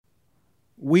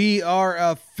We are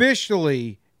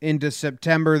officially into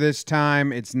September this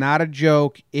time. It's not a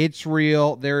joke. It's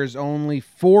real. There is only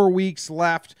 4 weeks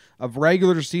left of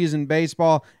regular season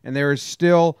baseball, and there is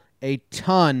still a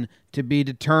ton to be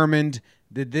determined.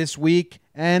 Did this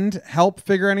weekend help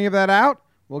figure any of that out?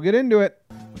 We'll get into it.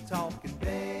 We're talking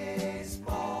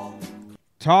baseball.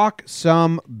 Talk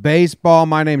some baseball.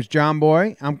 My name's John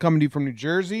Boy. I'm coming to you from New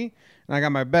Jersey. And I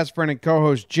got my best friend and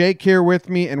co-host Jake here with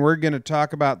me, and we're going to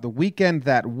talk about the weekend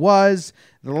that was,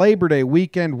 the Labor Day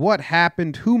weekend, what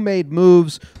happened, who made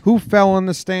moves, who fell in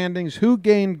the standings, who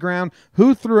gained ground,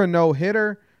 who threw a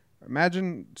no-hitter.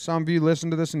 Imagine some of you listen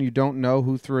to this and you don't know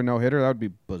who threw a no-hitter. That would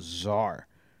be bizarre.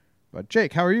 But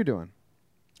Jake, how are you doing?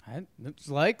 It's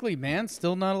likely, man.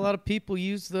 Still not a lot of people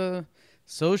use the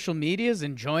social medias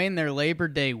enjoying their Labor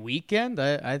Day weekend.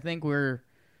 I think we're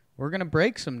gonna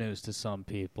break some news to some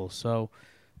people. So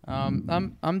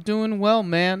I'm doing well,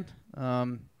 man.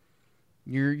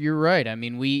 You're right. I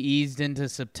mean, we eased into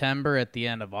September at the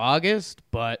end of August,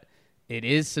 but it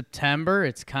is September.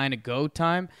 It's kind of go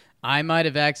time. I might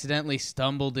have accidentally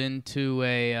stumbled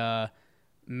into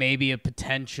maybe a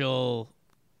potential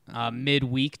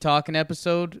midweek talking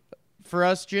episode for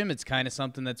us, Jim. It's kind of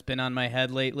something that's been on my head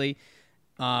lately.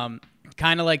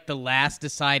 Kind of like the last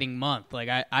deciding month. Like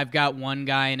I've got one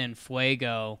guy in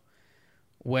Fuego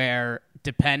where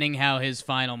depending how his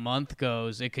final month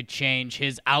goes, it could change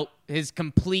his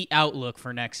complete outlook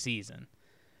for next season.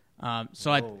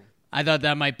 So I thought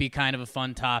that might be kind of a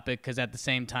fun topic because at the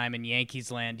same time in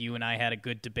Yankees land, you and I had a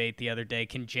good debate the other day.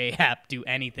 Can J-Happ do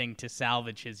anything to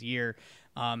salvage his year?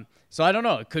 So I don't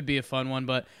know. It could be a fun one,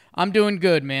 but I'm doing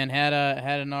good, man. Had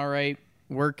an all right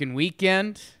working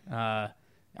weekend.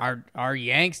 Our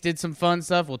Yanks did some fun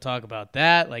stuff. We'll talk about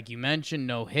that. Like you mentioned,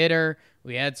 no-hitter.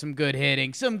 We had some good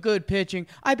hitting, some good pitching.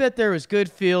 I bet there was good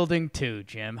fielding too,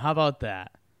 Jim. How about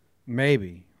that?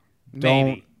 Maybe.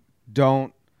 Maybe.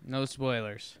 Don't. No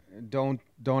spoilers. Don't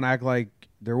act like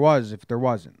there was if there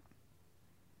wasn't.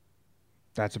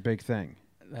 That's a big thing.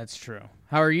 That's true.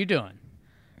 How are you doing?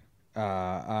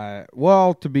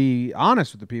 Well, to be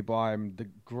honest with the people, I'm the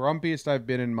grumpiest I've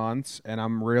been in months, and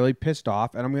I'm really pissed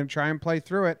off, and I'm going to try and play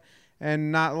through it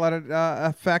and not let it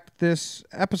affect this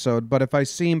episode. But if I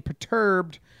seem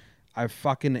perturbed, I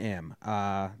fucking am.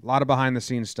 A lot of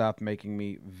behind-the-scenes stuff making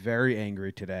me very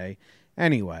angry today.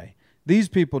 Anyway, these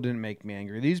people didn't make me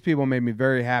angry. These people made me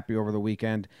very happy over the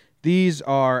weekend. These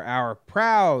are our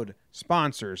proud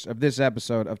sponsors of this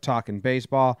episode of Talkin'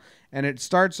 Baseball, and it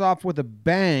starts off with a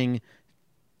bang.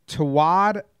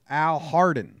 Tawad Al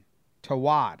Harden.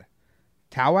 Tawad,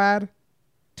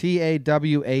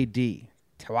 T-A-W-A-D.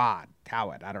 Tawad,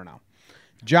 I don't know.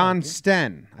 John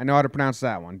Sten, I know how to pronounce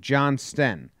that one. John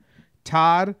Sten.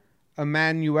 Todd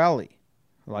Emanuele,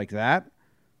 like that.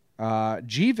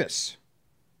 Jeeves.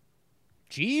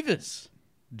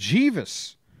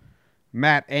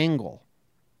 Matt Angle.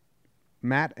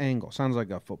 Sounds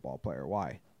like a football player.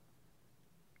 Why?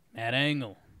 Matt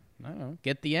Angle. I don't know.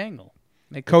 Get the angle.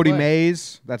 Cody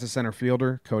Mays. That's a center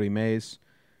fielder. Cody Mays.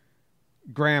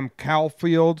 Graham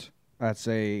Caulfield. That's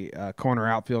a corner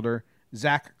outfielder.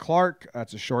 Zach Clark.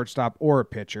 That's a shortstop or a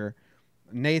pitcher.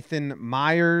 Nathan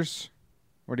Myers.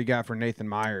 What do you got for Nathan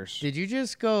Myers? Did you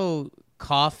just go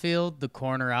Caulfield, the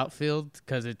corner outfield,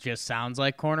 because it just sounds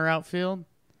like corner outfield?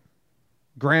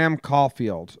 Graham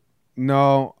Caulfield.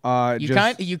 No,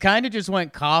 you kind of just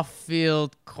went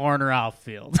Caulfield corner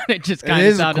outfield. It just kind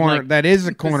of sounded like that is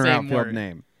a corner outfield word.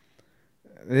 name.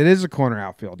 It is a corner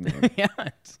outfield name. Yeah.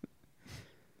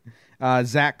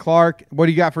 Zach Clark. What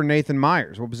do you got for Nathan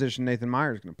Myers? What position Nathan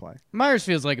Myers going to play? Myers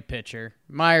feels like a pitcher.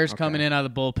 Myers coming in out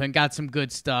of the bullpen, got some good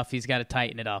stuff. He's got to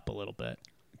tighten it up a little bit.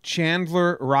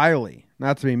 Chandler Riley.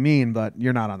 Not to be mean, but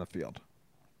you're not on the field.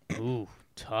 Ooh,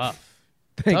 tough.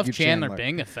 Thank you, Chandler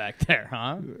Bing effect there,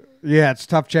 huh? Yeah, it's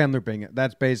tough Chandler Bing.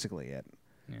 That's basically it.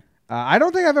 Yeah. I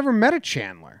don't think I've ever met a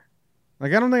Chandler.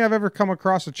 Like, I don't think I've ever come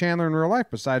across a Chandler in real life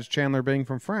besides Chandler Bing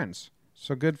from Friends.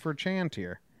 So good for Chand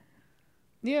here.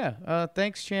 Yeah,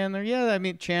 thanks, Chandler. Yeah, I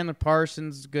mean, Chandler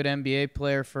Parsons, good NBA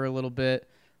player for a little bit.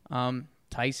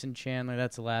 Tyson Chandler,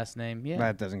 that's the last name. Yeah,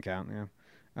 that doesn't count,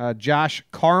 yeah. Josh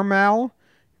Carmel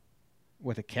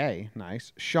with a K.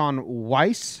 Nice. Sean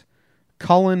Weiss.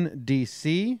 Cullen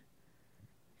DC.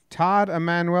 Todd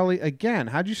Emanuele again.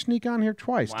 How'd you sneak on here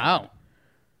twice? Wow. Todd?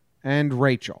 And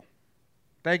Rachel.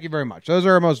 Thank you very much. Those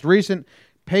are our most recent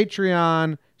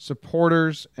Patreon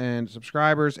supporters and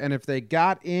subscribers. And if they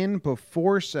got in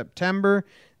before September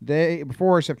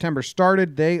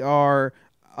started, they are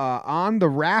on the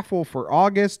raffle for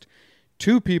August.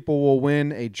 2 people will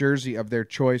win a jersey of their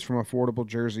choice from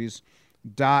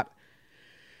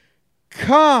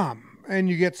AffordableJerseys.com. And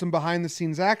you get some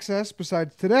behind-the-scenes access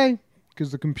besides today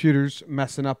because the computer's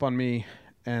messing up on me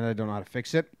and I don't know how to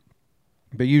fix it.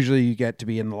 But usually you get to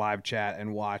be in the live chat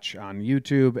and watch on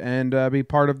YouTube and be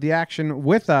part of the action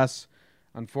with us.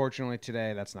 Unfortunately,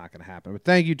 today that's not going to happen. But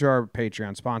thank you to our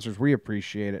Patreon sponsors. We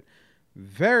appreciate it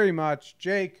very much.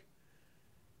 Jake,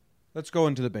 let's go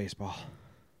into the baseball.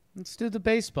 Let's do the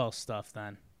baseball stuff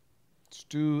then. Let's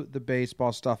do the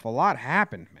baseball stuff. A lot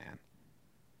happened, man.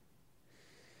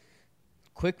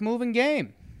 Quick moving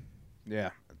game.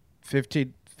 Yeah.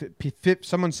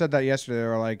 Someone said that yesterday. They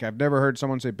were like, I've never heard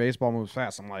someone say baseball moves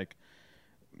fast. I'm like,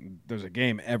 there's a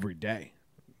game every day.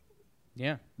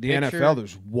 Yeah. The NFL,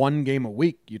 there's one game a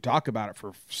week. You talk about it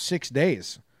for 6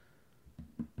 days.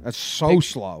 That's so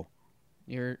slow.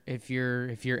 If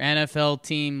your NFL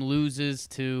team loses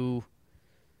to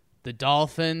the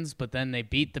Dolphins, but then they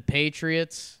beat the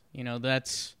Patriots,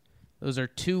 those are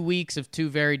 2 weeks of two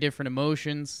very different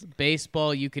emotions.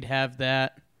 Baseball, you could have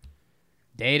that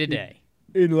day to day.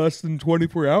 In less than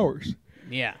 24 hours.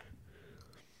 Yeah.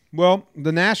 Well,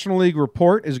 the National League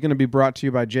report is going to be brought to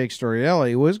you by Jake Storielli.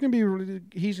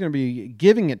 He's going to be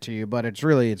giving it to you, but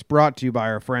it's brought to you by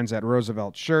our friends at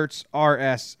Roosevelt Shirts,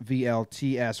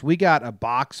 RSVLTS. We got a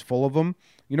box full of them.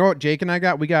 You know what Jake and I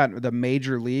got? We got the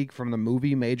Major League from the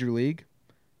movie Major League,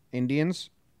 Indians.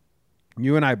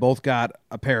 You and I both got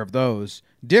a pair of those.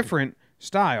 Different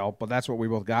style, but that's what we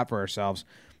both got for ourselves.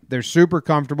 They're super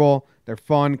comfortable. They're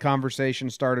fun conversation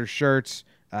starter shirts.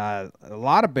 A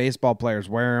lot of baseball players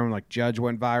wear them. Like Judge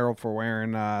went viral for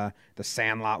wearing the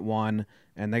Sandlot one.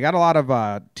 And they got a lot of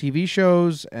TV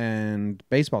shows and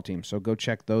baseball teams. So go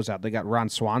check those out. They got Ron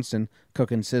Swanson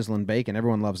cooking sizzling bacon.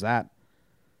 Everyone loves that.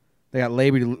 They got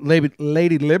Lady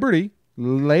Liberty,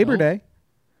 Labor Day.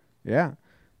 Yeah.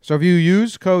 So if you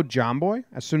use code JOHNBOY,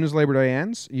 as soon as Labor Day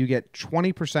ends, you get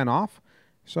 20% off.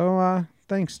 So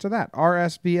thanks to that.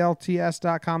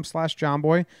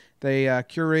 RSVLTS.com/JohnBoy. They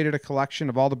curated a collection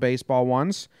of all the baseball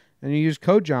ones. And you use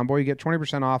code JOHNBOY, you get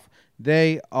 20% off.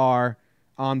 They are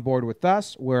on board with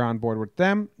us. We're on board with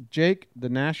them. Jake, the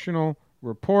National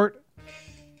Report.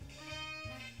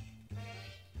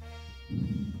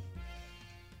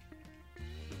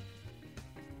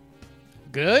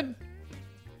 Good?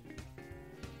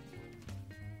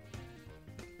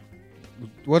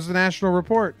 What's the National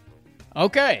Report?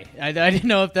 Okay. I didn't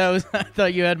know if that was... I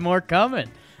thought you had more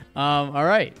coming. All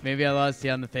right. Maybe I lost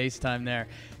you on the FaceTime there.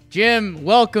 Jim,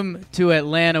 welcome to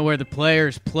Atlanta where the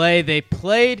players play. They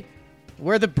played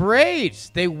where the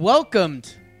Braves, they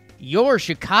welcomed your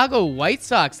Chicago White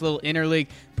Sox, little interleague.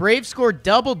 Braves scored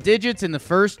double digits in the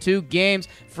first two games.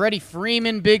 Freddie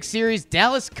Freeman, big series.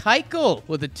 Dallas Keuchel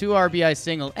with a 2 RBI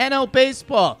single. NL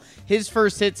Baseball, his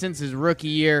first hit since his rookie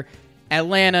year.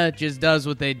 Atlanta just does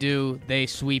what they do. They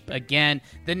sweep again.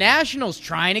 The Nationals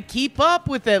trying to keep up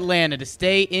with Atlanta to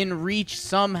stay in reach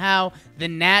somehow. The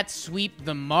Nats sweep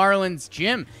the Marlins.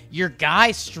 Jim, your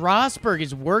guy Strasburg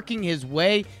is working his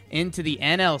way into the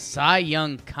NL Cy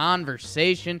Young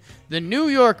conversation. The New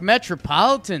York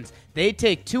Metropolitans, they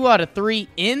take 2 out of 3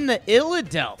 in the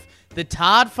Illadelph. The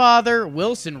Todd father,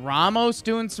 Wilson Ramos,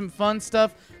 doing some fun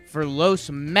stuff for Los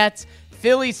Mets.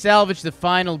 Philly salvaged the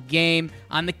final game.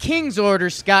 On the Kings'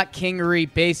 order, Scott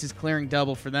Kingery, bases clearing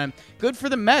double for them. Good for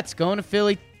the Mets, going to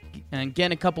Philly and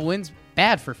getting a couple wins.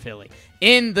 Bad for Philly.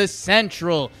 In the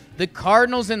Central, the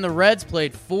Cardinals and the Reds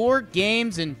played 4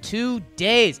 games in 2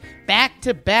 days.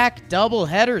 Back-to-back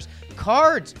doubleheaders.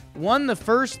 Cards won the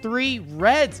first 3.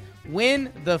 Reds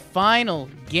win the final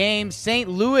game. St.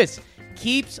 Louis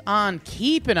keeps on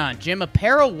keeping on. Jim, a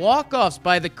pair of walk-offs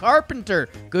by the Carpenter.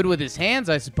 Good with his hands,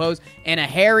 I suppose. And a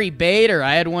Harry Bader.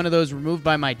 I had one of those removed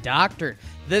by my doctor.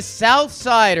 The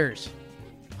Southsiders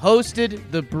hosted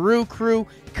the Brew Crew.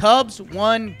 Cubs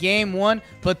won game 1,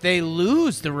 but they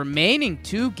lose the remaining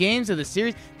 2 games of the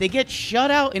series. They get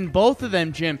shut out in both of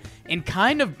them, Jim, in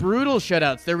kind of brutal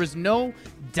shutouts. There was no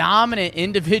dominant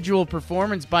individual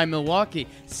performance by Milwaukee.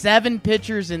 7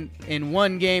 pitchers in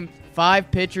one game,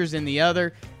 5 pitchers in the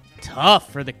other.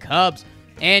 Tough for the Cubs.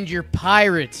 And your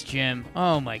Pirates, Jim.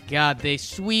 Oh, my God. They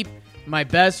sweep my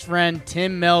best friend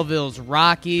Tim Melville's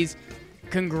Rockies.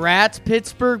 Congrats,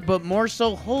 Pittsburgh, but more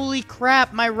so, holy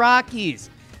crap, my Rockies.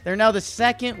 They're now the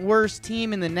second worst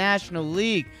team in the National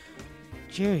League.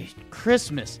 Gee,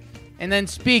 Christmas. And then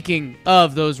speaking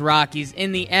of those Rockies,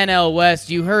 in the NL West,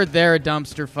 you heard they're a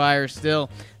dumpster fire still.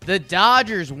 The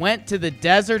Dodgers went to the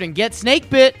desert and get snake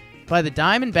bit by the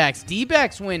Diamondbacks.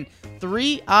 D-backs win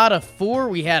 3 out of 4.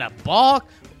 We had a balk.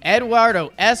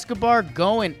 Eduardo Escobar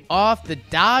going off. The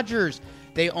Dodgers,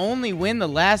 they only win the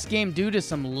last game due to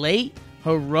some late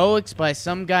heroics by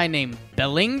some guy named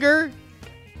Bellinger.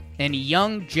 and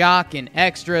Young Jock in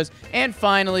extras. And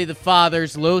finally, the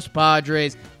fathers, Los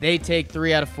Padres. They take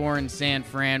 3 out of 4 in San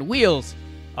Fran. Wheels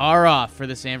are off for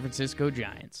the San Francisco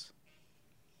Giants.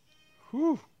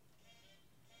 Whew.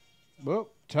 Well,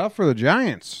 tough for the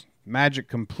Giants. Magic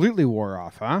completely wore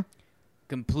off, huh?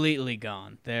 Completely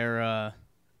gone. They're,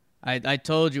 I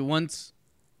told you once.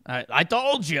 I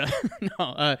told you.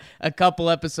 No, a couple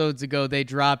episodes ago, they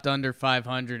dropped under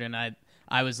 500, and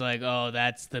I was like, oh,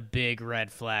 that's the big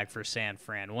red flag for San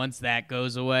Fran. Once that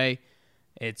goes away,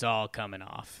 it's all coming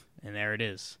off. And there it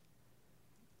is.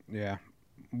 Yeah.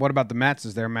 What about the Mets?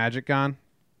 Is their magic gone?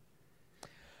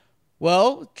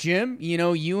 Well, Jim,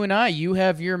 you and you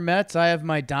have your Mets. I have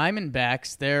my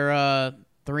Diamondbacks. They're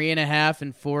 3.5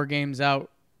 and 4 games out,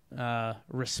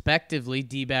 respectively.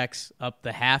 D-backs up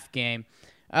the half game.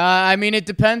 It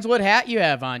depends what hat you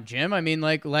have on, Jim.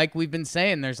 Like we've been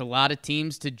saying, there's a lot of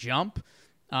teams to jump.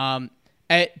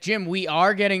 Jim, we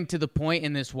are getting to the point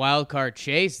in this wild card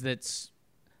chase that's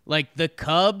like the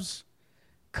Cubs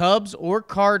or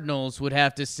Cardinals would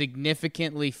have to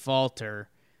significantly falter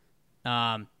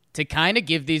to kind of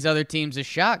give these other teams a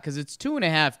shot, because it's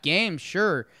 2.5 games,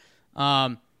 sure.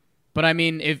 But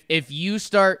if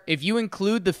you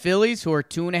include the Phillies, who are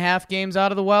 2.5 games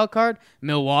out of the wild card,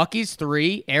 Milwaukee's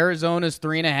 3, Arizona's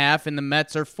 3.5, and the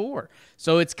Mets are 4.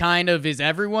 So it's kind of, is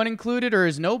everyone included or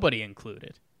is nobody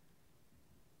included?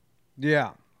 Yeah.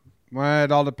 Well,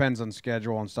 it all depends on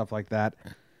schedule and stuff like that.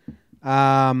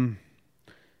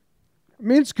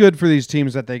 It's good for these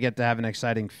teams that they get to have an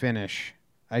exciting finish.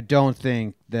 I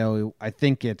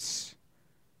think it's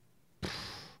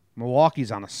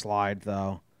Milwaukee's on a slide,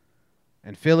 though.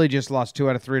 And Philly just lost 2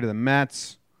 out of 3 to the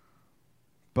Mets.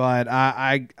 But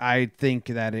I think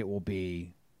that it will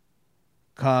be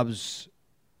Cubs,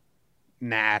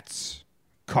 Nats,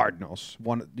 Cardinals.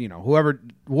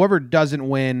 Whoever doesn't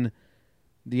win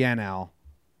the NL.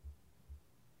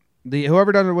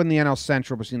 Whoever doesn't win the NL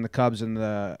Central between the Cubs and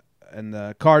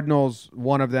the Cardinals,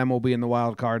 one of them will be in the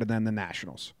wild card, and then the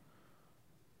Nationals.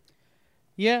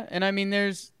 Yeah, and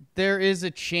there is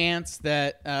a chance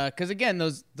that because again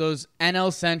those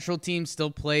NL Central teams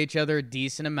still play each other a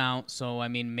decent amount, so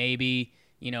maybe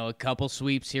a couple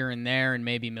sweeps here and there, and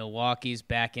maybe Milwaukee's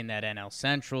back in that NL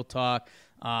Central talk.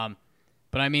 But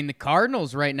the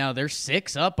Cardinals right now, they're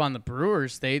 6 up on the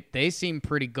Brewers. They seem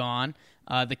pretty gone.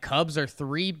 The Cubs are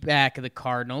 3 back of the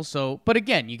Cardinals. But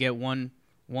again, you get one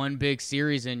big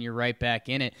series and you're right back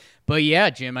in it. But yeah,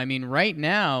 Jim, right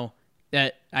now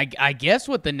that I guess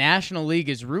what the National League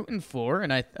is rooting for,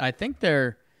 and I think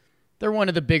they're one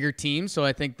of the bigger teams, so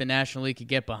I think the National League could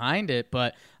get behind it.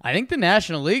 But I think the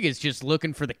National League is just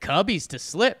looking for the Cubbies to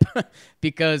slip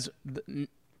because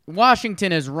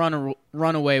Washington has run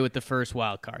away with the first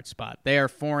wild card spot. They are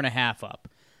 4.5 up.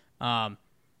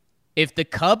 If the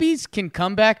Cubbies can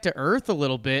come back to earth a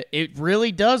little bit, it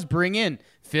really does bring in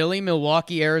Philly,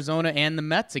 Milwaukee, Arizona, and the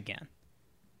Mets again.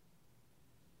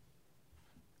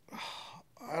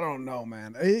 I don't know,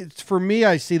 man. For me,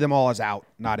 I see them all as out,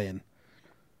 not in.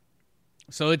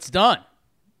 So it's done.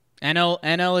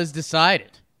 NL is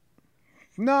decided.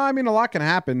 No, a lot can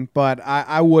happen, but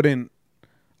I wouldn't.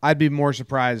 I'd be more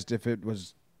surprised if it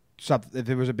was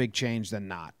a big change than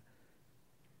not.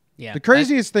 Yeah. The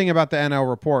craziest thing about the NL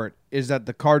report is that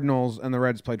the Cardinals and the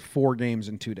Reds played 4 games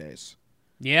in 2 days.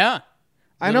 Yeah.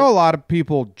 I know a lot of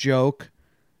people joke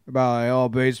about,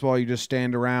 baseball, you just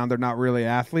stand around. They're not really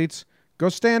athletes. Go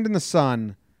stand in the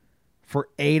sun for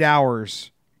 8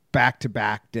 hours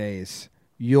back-to-back days.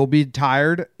 You'll be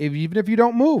tired even if you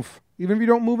don't move. Even if you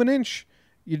don't move an inch.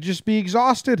 You'd just be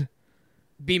exhausted.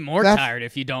 Be more tired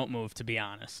if you don't move, to be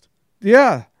honest.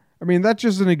 Yeah. That's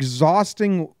just an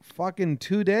exhausting fucking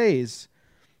 2 days.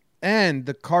 And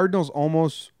the Cardinals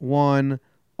almost won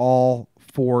all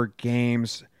 4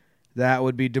 games. That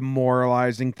would be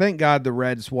demoralizing. Thank God the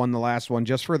Reds won the last one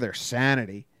just for their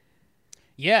sanity.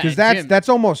 Yeah. Because that's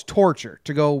almost torture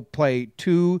to go play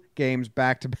 2 games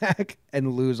back-to-back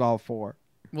and lose all 4.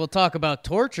 We'll talk about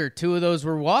torture. 2 of those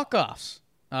were walk-offs.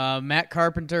 Matt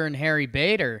Carpenter and Harry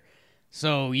Bader.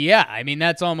 So, yeah,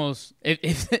 that's almost –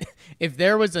 if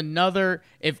there was another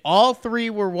 – if all 3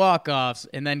 were walk-offs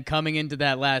and then coming into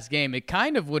that last game, it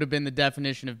kind of would have been the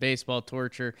definition of baseball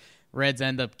torture. Reds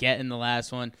end up getting the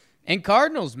last one. And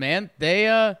Cardinals, man,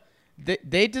 they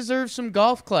deserve some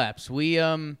golf claps.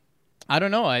 I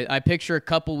don't know. I picture a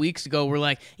couple weeks ago we're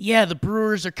like, yeah, the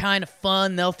Brewers are kind of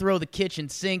fun. They'll throw the kitchen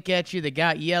sink at you. They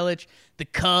got Yelich. The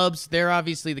Cubs, they're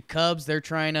obviously the Cubs. They're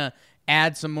trying to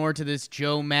add some more to this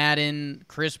Joe Madden,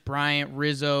 Chris Bryant,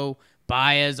 Rizzo,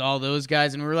 Baez, all those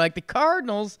guys. And we're like, the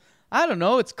Cardinals, I don't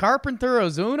know. It's Carpenter,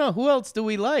 Ozuna. Who else do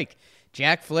we like?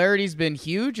 Jack Flaherty's been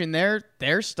huge, and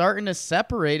they're starting to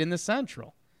separate in the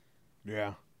Central.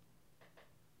 Yeah.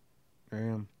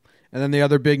 Damn. And then the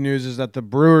other big news is that the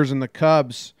Brewers and the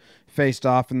Cubs faced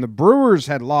off, and the Brewers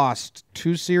had lost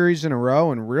 2 series in a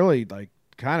row and really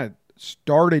kind of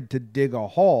started to dig a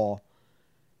hole.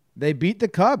 They beat the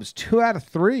Cubs 2 out of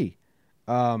 3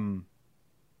 on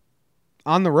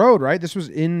the road, right? This was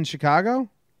in Chicago?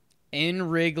 In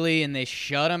Wrigley, and they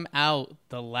shut them out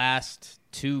the last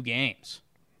 2 games.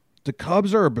 The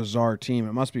Cubs are a bizarre team.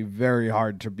 It must be very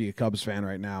hard to be a Cubs fan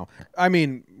right now. I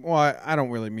mean, well, I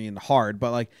don't really mean hard,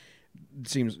 but it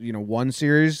seems, one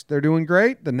series they're doing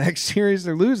great. The next series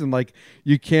they're losing.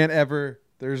 You can't ever,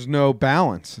 there's no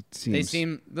balance, it seems. They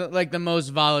seem like the most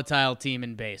volatile team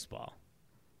in baseball.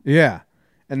 Yeah.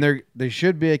 And they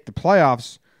should be the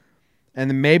playoffs. And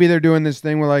then maybe they're doing this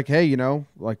thing where hey,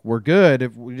 we're good.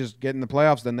 If we just get in the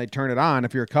playoffs, then they turn it on.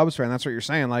 If you're a Cubs fan, that's what you're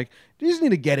saying. You just need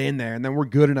to get in there, and then we're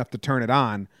good enough to turn it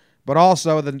on. But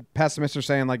also the pessimists are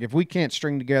saying, if we can't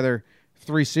string together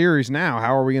 3 series now,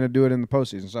 how are we going to do it in the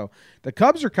postseason? So the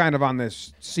Cubs are kind of on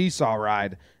this seesaw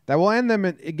ride that will end them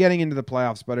getting into the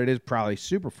playoffs, but it is probably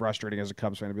super frustrating as a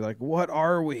Cubs fan to be what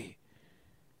are we?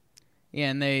 Yeah,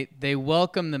 and they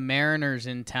welcome the Mariners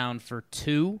in town for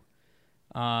 2.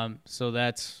 So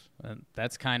that's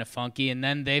kind of funky. And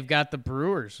then they've got the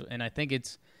Brewers, and I think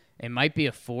it might be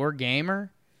a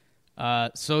 4-gamer.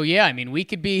 So yeah, I mean, we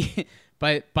could be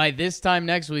by this time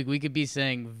next week, we could be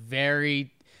saying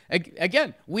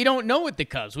again, we don't know with the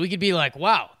Cubs. We could be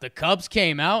wow, the Cubs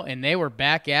came out and they were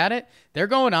back at it. They're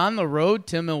going on the road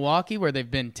to Milwaukee where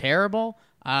they've been terrible.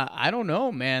 I don't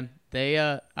know, man.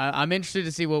 I'm interested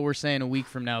to see what we're saying a week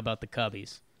from now about the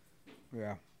Cubbies.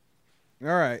 Yeah.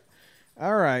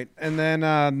 All right. And then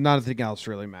nothing else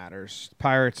really matters.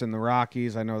 Pirates and the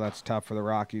Rockies. I know that's tough for the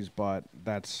Rockies, but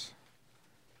it's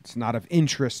not of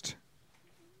interest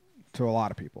to a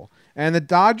lot of people. And the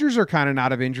Dodgers are kind of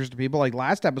not of interest to people.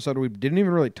 Last episode, we didn't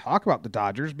even really talk about the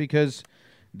Dodgers because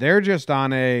they're just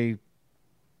on a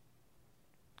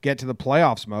get to the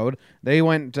playoffs mode. They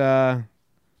went,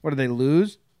 what did they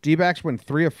lose? D-backs went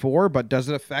 3 of 4, but does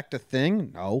it affect a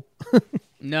thing? No.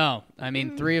 No, I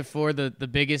mean 3 of 4. The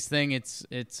biggest thing it's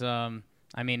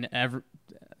I mean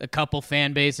a couple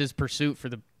fan bases pursuit for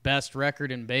the best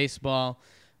record in baseball.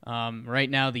 Right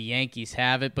now the Yankees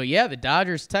have it, but yeah, the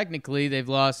Dodgers technically they've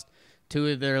lost 2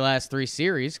 of their last 3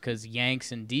 series because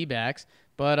Yanks and D-backs,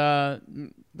 but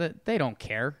they don't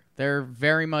care. They're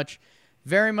very much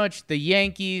the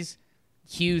Yankees,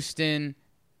 Houston,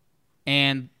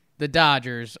 and the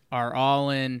Dodgers are all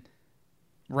in.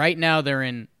 Right now they're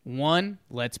in 1,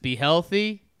 let's be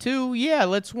healthy. 2, yeah,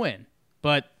 let's win.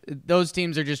 But those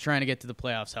teams are just trying to get to the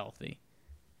playoffs healthy.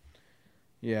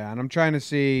 Yeah, and I'm trying to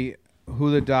see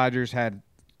who the Dodgers had.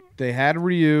 They had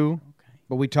Ryu,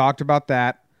 but we talked about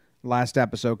that last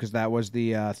episode because that was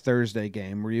the Thursday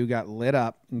game. Ryu got lit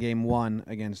up in Game 1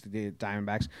 against the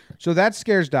Diamondbacks. So that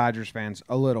scares Dodgers fans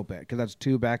a little bit because that's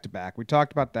 2 back-to-back. We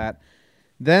talked about that.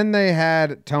 Then they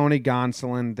had Tony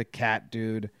Gonsolin, the cat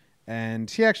dude, and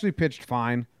he actually pitched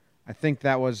fine. I think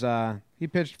that was he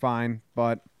pitched fine,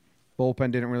 but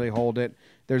bullpen didn't really hold it.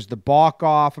 There's the balk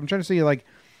off. I'm trying to see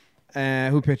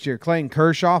who pitched here. Clayton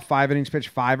Kershaw, 5 innings pitched,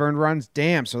 5 earned runs.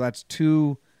 Damn, so that's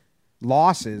 2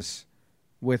 losses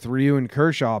with Ryu and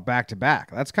Kershaw back to back.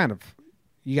 That's kind of,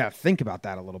 you got to think about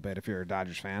that a little bit if you're a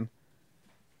Dodgers fan.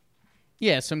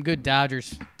 Yeah, some good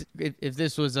Dodgers. If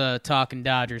this was talking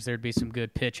Dodgers, there'd be some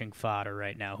good pitching fodder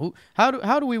right now. How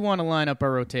do we want to line up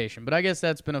our rotation? But I guess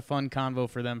that's been a fun convo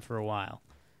for them for a while.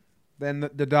 Then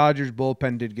the Dodgers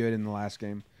bullpen did good in the last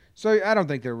game. So I don't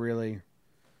think they're really...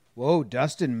 Whoa,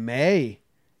 Dustin May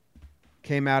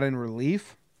came out in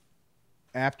relief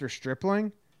after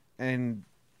Stripling and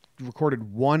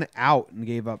recorded 1 out and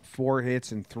gave up 4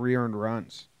 hits and 3 earned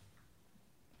runs.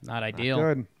 Not ideal. Not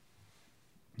good.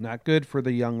 Not good for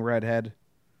the young redhead.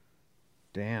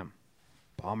 Damn.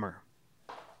 Bummer.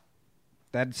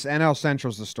 That's NL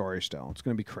Central's the story still. It's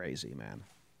going to be crazy, man.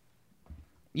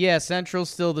 Yeah, Central's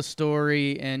still the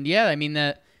story. And, yeah, I mean,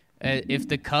 that if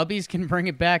the Cubbies can bring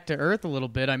it back to earth a little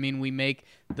bit, I mean, we make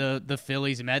the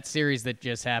Phillies-Mets series that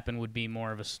just happened would be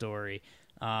more of a story.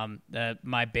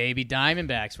 My baby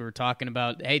Diamondbacks, we were talking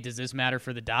about, hey, does this matter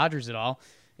for the Dodgers at all?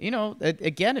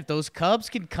 Again, if those Cubs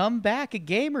can come back a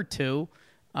game or 2,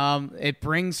 it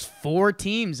brings 4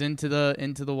 teams into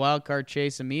the wild card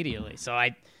chase immediately. So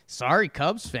sorry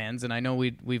Cubs fans, and I know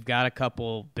we've got a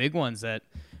couple big ones that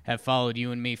have followed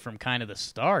you and me from kind of the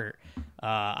start.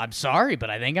 I'm sorry, but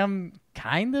I think I'm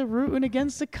kind of rooting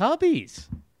against the Cubbies.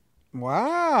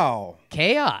 Wow.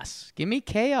 Chaos. Give me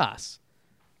chaos.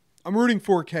 I'm rooting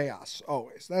for chaos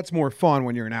always. That's more fun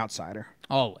when you're an outsider.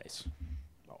 Always.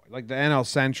 Like the NL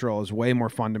Central is way more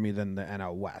fun to me than the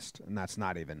NL West, and that's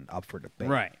not even up for debate.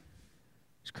 Right.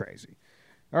 It's crazy.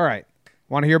 All right.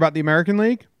 Want to hear about the American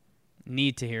League?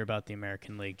 Need to hear about the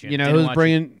American League, Jim. You know who's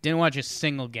bringing... Didn't watch a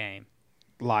single game.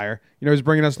 Liar. You know who's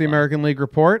bringing us the American League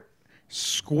report?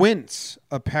 Squints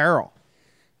Apparel.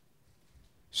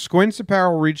 Squints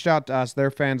Apparel reached out to us.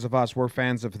 They're fans of us. We're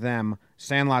fans of them.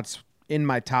 Sandlot's in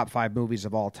my top 5 movies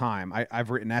of all time. I've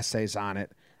written essays on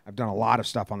it. I've done a lot of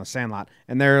stuff on The Sandlot.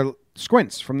 And they're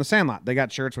Squints from The Sandlot. They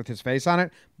got shirts with his face on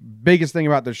it. Biggest thing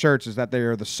about their shirts is that they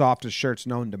are the softest shirts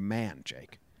known to man,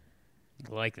 Jake.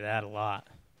 I like that a lot.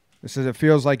 This is, it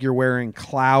feels like you're wearing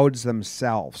clouds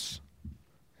themselves.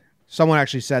 Someone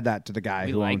actually said that to the guy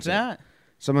We who like owns that? it.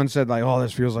 Someone said, like, oh,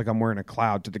 this feels like I'm wearing a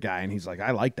cloud to the guy. And he's like,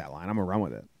 I like that line. I'm going to run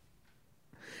with it.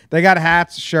 They got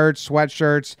hats, shirts,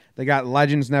 sweatshirts. They got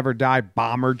Legends Never Die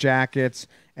bomber jackets.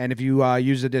 And if you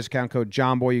use the discount code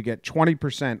JOHNBOY, you get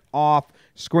 20% off.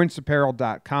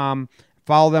 SquintsApparel.com.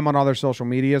 Follow them on all their social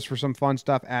medias for some fun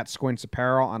stuff at Squints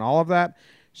Apparel and all of that.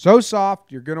 So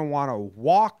soft, you're going to want to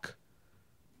walk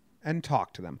and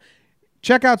talk to them.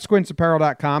 Check out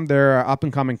squintsapparel.com. They're an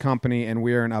up-and-coming company, and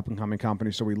we're an up-and-coming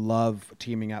company, so we love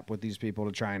teaming up with these people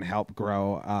to try and help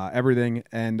grow everything.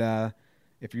 And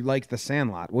if you like The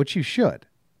Sandlot, which you should,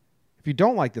 if you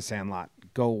don't like The Sandlot,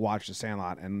 go watch The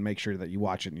Sandlot and make sure that you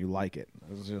watch it and you like it.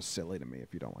 It's just silly to me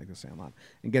if you don't like The Sandlot.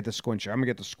 And get the Squint shirt. I'm going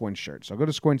to get the Squint shirt. So go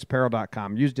to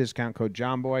squintsapparel.com. Use discount code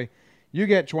JOHNBOY. You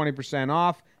get 20%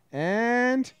 off.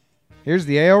 And here's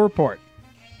the AL report.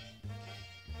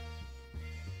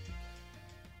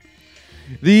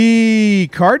 The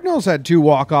Cardinals had 2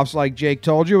 walk-offs like Jake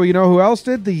told you. Well, you know who else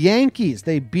did? The Yankees.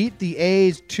 They beat the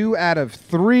A's 2 out of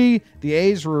 3. The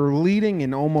A's were leading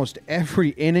in almost every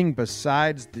inning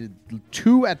besides the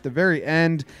 2 at the very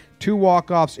end. 2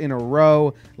 walk-offs in a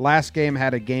row. Last game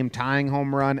had a game-tying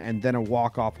home run and then a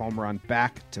walk-off home run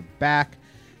back-to-back.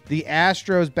 The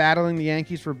Astros battling the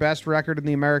Yankees for best record in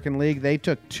the American League. They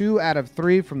took 2 out of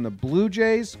 3 from the Blue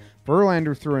Jays.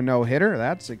 Verlander threw a no-hitter.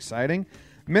 That's exciting.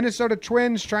 Minnesota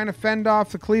Twins trying to fend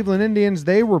off the Cleveland Indians.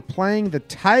 They were playing the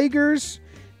Tigers.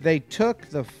 They took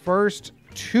the first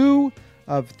 2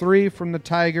 of 3 from the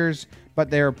Tigers, but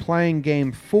they are playing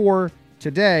game 4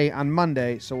 today on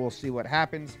Monday, so we'll see what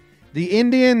happens. The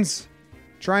Indians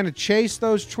trying to chase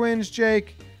those Twins,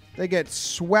 Jake. They get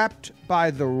swept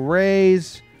by the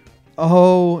Rays.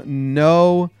 Oh,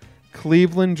 no.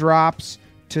 Cleveland drops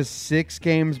to 6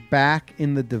 games back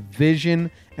in the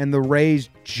division, and the Rays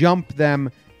jump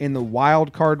them in the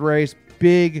wild card race.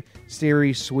 Big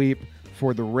series sweep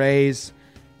for the Rays.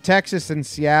 Texas and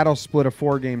Seattle split a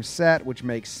 4-game set, which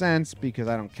makes sense because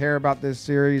I don't care about this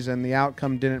series and the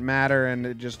outcome didn't matter, and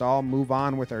it just all move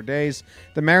on with our days.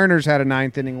 The Mariners had a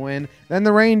 9th-inning win. Then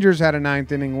the Rangers had a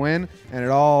 9th-inning win, and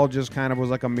it all just kind of was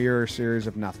like a mirror series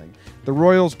of nothing. The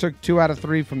Royals took 2 out of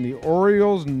 3 from the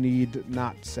Orioles. Need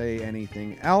not say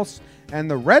anything else. And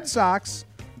the Red Sox,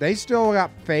 they still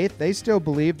got faith. They still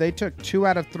believe. They took 2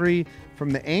 out of 3 from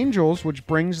the Angels, which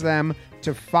brings them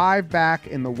to 5 back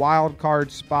in the wild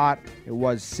card spot. It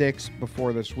was 6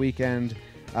 before this weekend.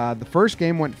 The first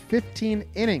game went 15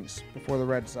 innings before the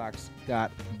Red Sox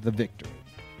got the victory.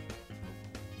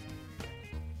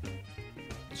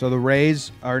 So the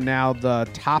Rays are now the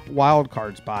top wild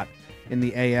card spot in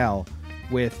the AL,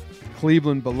 with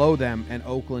Cleveland below them and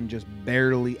Oakland just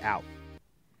barely out.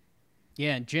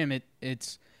 Yeah, Jim,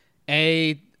 it's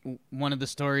one of the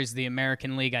stories the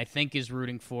American League I think is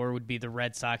rooting for would be the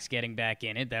Red Sox getting back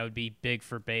in it. That would be big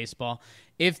for baseball.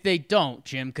 If they don't,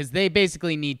 Jim, because they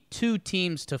basically need 2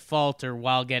 teams to falter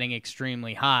while getting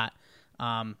extremely hot,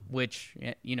 which,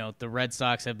 you know, the Red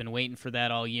Sox have been waiting for that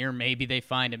all year. Maybe they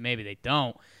find it, maybe they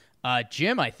don't.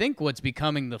 Jim, I think what's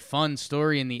becoming the fun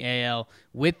story in the AL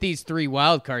with these 3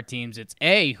 wildcard teams, it's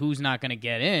A, who's not going to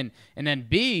get in, and then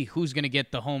B, who's going to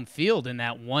get the home field in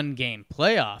that 1-game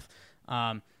playoff.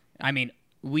 I mean,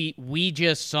 we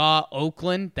just saw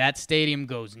Oakland. That stadium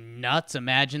goes nuts.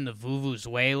 Imagine the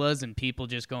vuvuzelas and people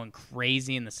just going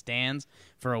crazy in the stands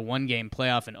for a 1-game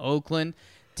playoff in Oakland.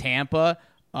 Tampa.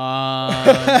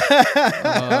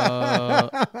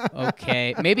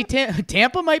 Okay. Maybe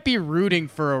Tampa might be rooting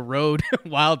for a road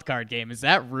wild card game. Is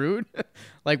that rude?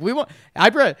 Like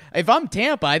if I'm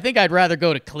Tampa, I think I'd rather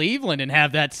go to Cleveland and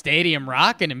have that stadium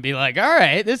rocking and be like, all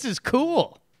right, this is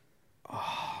cool.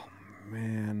 Oh,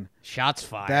 man. Shots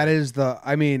fired. That is the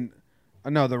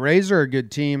Rays are a good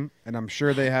team, and I'm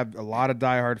sure they have a lot of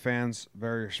diehard fans,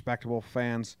 very respectable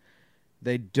fans.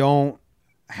 They don't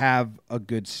have a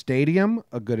good stadium,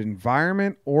 a good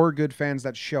environment, or good fans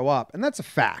that show up. And that's a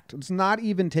fact. It's not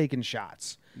even taking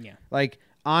shots. Yeah. Like,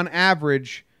 on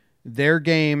average, their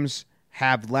games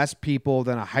have less people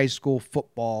than a high school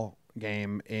football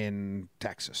game in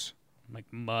Texas. Like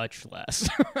much less.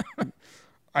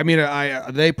 I mean,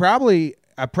 they probably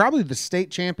the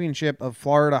state championship of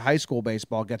Florida high school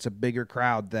baseball gets a bigger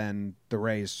crowd than the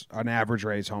Rays, an average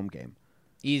Rays home game.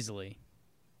 Easily.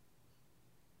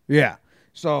 Yeah.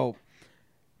 So,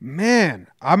 man,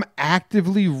 I'm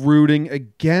actively rooting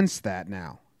against that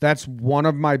now. That's one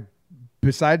of my,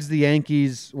 besides the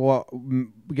Yankees,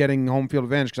 getting home field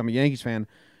advantage because I'm a Yankees fan,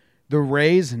 the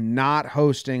Rays not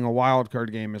hosting a wild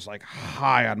card game is like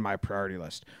high on my priority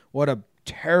list. What a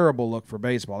terrible look for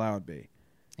baseball that would be.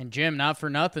 And Jim, not for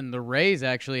nothing, the Rays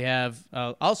actually have.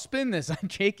 I'll spin this.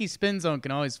 Jakey Spin Zone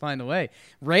can always find a way.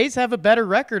 Rays have a better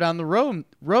record on the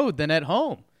road than at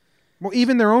home. Well,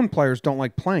 even their own players don't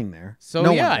like playing there. So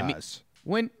no yeah, one does.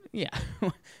 win.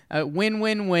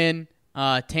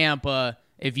 Tampa.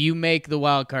 If you make the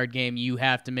wild card game, you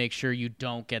have to make sure you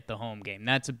don't get the home game.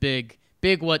 That's a big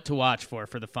what to watch for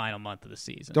the final month of the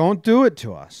season. Don't do it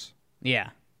to us.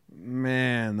 Yeah.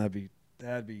 Man,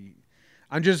 that'd be.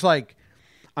 I'm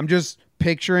just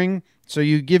picturing. So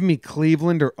you give me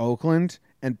Cleveland or Oakland,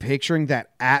 and picturing that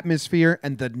atmosphere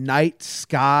and the night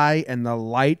sky and the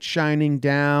light shining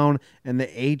down and the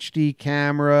HD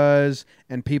cameras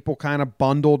and people kind of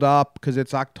bundled up because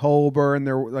it's October and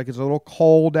they're like it's a little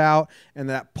cold out and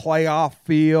that playoff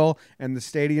feel and the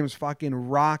stadium's fucking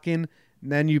rocking.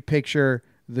 And then you picture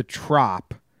the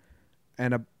Trop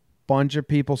and a bunch of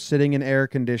people sitting in air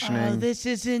conditioning. Oh, this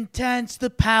is intense.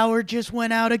 The power just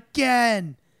went out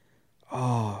again.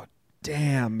 Oh,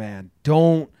 damn, man.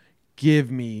 Don't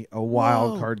give me a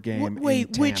wild card game.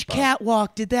 Wait, in which Tampa.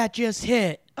 catwalk did that just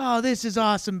hit? Oh, this is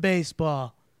awesome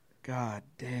baseball. God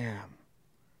damn.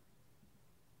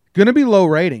 Gonna be low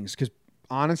ratings because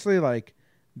honestly, like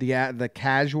the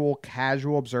casual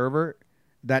observer,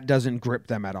 that doesn't grip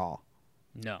them at all.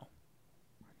 No.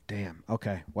 Damn.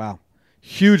 Okay. Wow.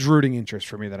 Huge rooting interest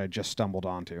for me that I just stumbled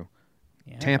onto.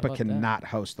 Yeah, Tampa how about that? cannot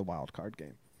host the wild card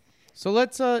game. So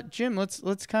let's Jim, let's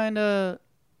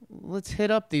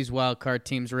hit up these wild card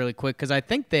teams really quick because I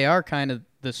think they are kind of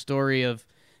the story of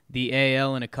the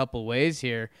AL in a couple ways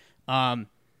here. I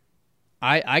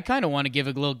kind of want to give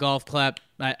a little golf clap.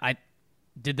 I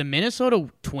did the Minnesota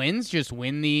Twins just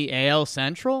win the AL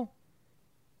Central?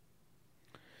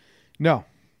 No,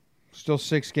 still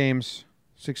 6 games.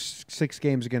 Six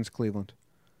games against Cleveland.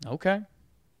 Okay.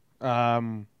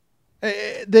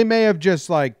 They may have just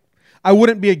like. I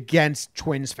wouldn't be against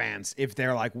Twins fans if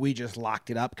they're like, we just locked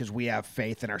it up because we have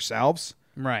faith in ourselves.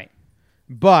 Right.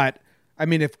 But, I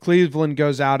mean, if Cleveland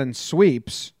goes out and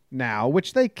sweeps now,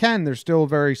 which they can, they're still a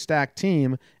very stacked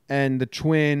team, and the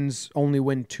Twins only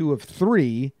win 2 of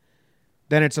 3,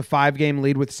 then it's a 5-game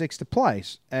lead with 6 to play.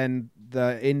 And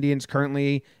the Indians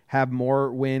currently have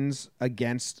more wins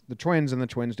against the Twins than the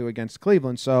Twins do against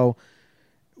Cleveland. So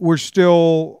we're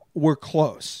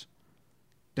close.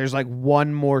 There's like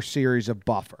one more series of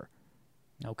buffer.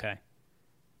 Okay.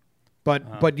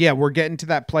 But yeah, we're getting to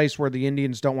that place where the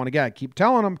Indians don't want to get it. Keep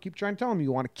trying to tell them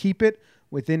you want to keep it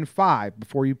within 5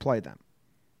 before you play them.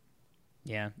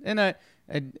 Yeah. And I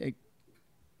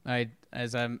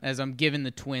as I'm giving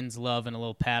the Twins love and a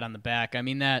little pat on the back, I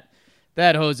mean that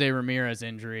Jose Ramirez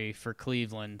injury for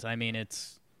Cleveland, I mean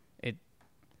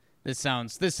this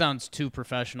sounds too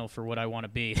professional for what I want to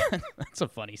be. That's a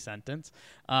funny sentence.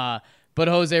 But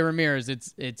Jose Ramirez,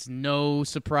 it's no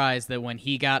surprise that when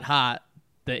he got hot,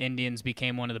 the Indians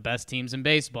became one of the best teams in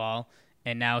baseball,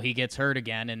 and now he gets hurt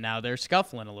again, and now they're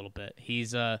scuffling a little bit.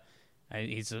 He's a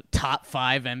top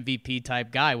 5 MVP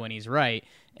type guy when he's right,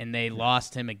 and they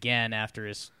lost him again after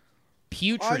his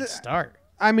putrid start.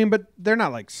 I mean, but they're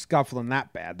not like scuffling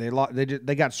that bad.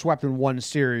 They got swept in one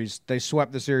series. They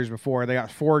swept the series before. They got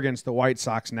 4 against the White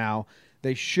Sox now.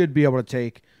 They should be able to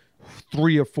take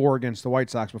 3 of 4 against the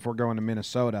White Sox before going to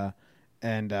Minnesota.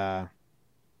 And, I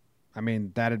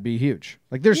mean, that'd be huge.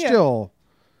 Like, there's still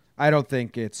 – I don't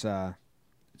think it's a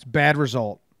bad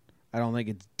result. I don't think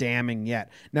it's damning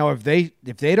yet. Now, if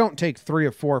they don't take 3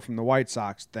 of 4 from the White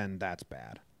Sox, then that's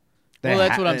bad. Well,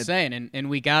 that's what I'm saying, and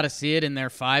we got to see it. And they're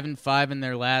 5-5 in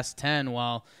their last 10,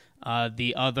 while all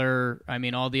the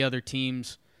other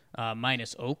teams,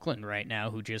 minus Oakland right now,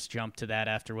 who just jumped to that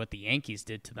after what the Yankees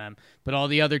did to them. But all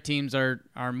the other teams are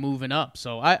moving up.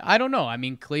 So I don't know. I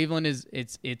mean, Cleveland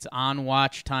it's on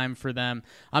watch time for them.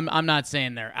 I'm not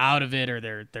saying they're out of it or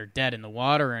they're dead in the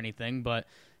water or anything, but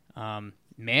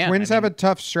man, Twins have a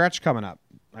tough stretch coming up.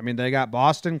 I mean, they got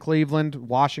Boston, Cleveland,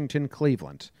 Washington,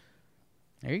 Cleveland.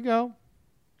 There you go.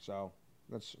 So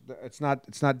it's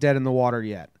not dead in the water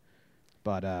yet.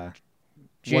 But wasn't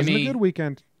Jimmy, a good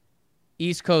weekend.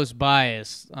 East Coast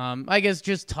bias. I guess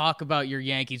just talk about your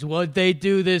Yankees. What'd they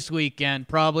do this weekend?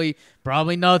 Probably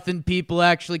nothing people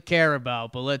actually care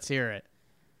about, but let's hear it.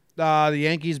 The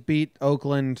Yankees beat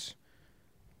Oakland.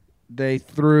 They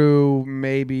threw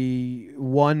maybe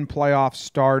one playoff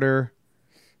starter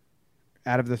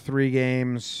out of the 3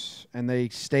 games, and they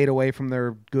stayed away from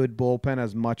their good bullpen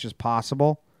as much as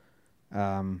possible.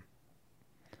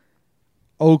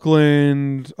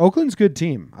 Oakland's a good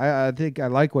team. I think I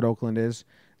like what Oakland is.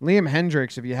 Liam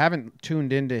Hendricks, if you haven't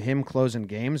tuned into him closing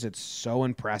games, it's so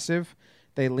impressive.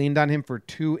 They leaned on him for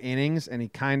 2 innings, and he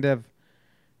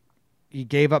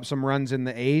gave up some runs in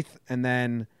the 8th, and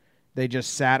then they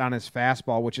just sat on his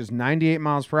fastball, which is 98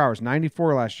 miles per hour. It's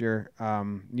 94 last year.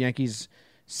 Yankees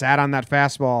sat on that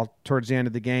fastball towards the end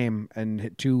of the game and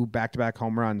hit 2 back-to-back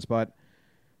home runs. But,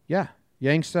 yeah,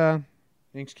 Yanks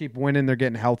keep winning. They're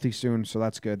getting healthy soon, so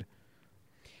that's good.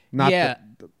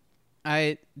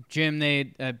 Jim, they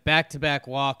back-to-back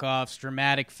walk-offs,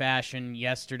 dramatic fashion.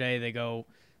 Yesterday they go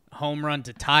home run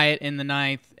to tie it in the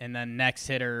 9th, and then next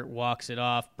hitter walks it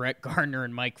off. Brett Gardner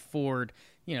and Mike Ford,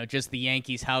 just the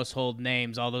Yankees household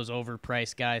names, all those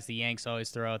overpriced guys the Yanks always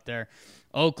throw out there.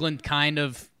 Oakland kind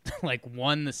of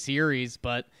won the series,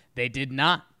 but they did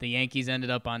not. The Yankees ended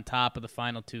up on top of the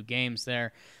final 2 games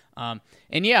there. And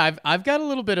yeah, I've got a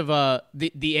little bit of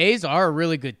the A's are a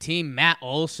really good team. Matt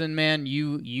Olson, man,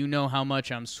 you know how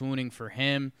much I'm swooning for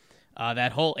him.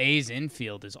 That whole A's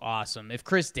infield is awesome. If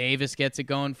Chris Davis gets it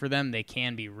going for them, they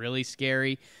can be really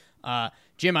scary.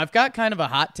 Jim, I've got kind of a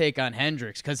hot take on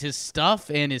Hendricks because his stuff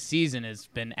and his season has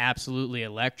been absolutely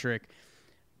electric.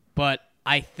 But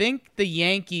I think the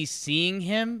Yankees seeing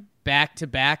him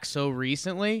back-to-back so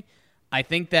recently, I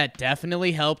think that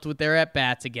definitely helped with their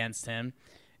at-bats against him.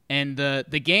 And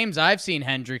the games I've seen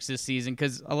Hendricks this season,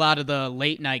 because a lot of the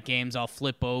late-night games I'll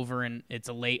flip over and it's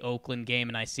a late Oakland game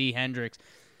and I see Hendricks.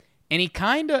 And he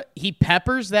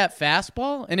peppers that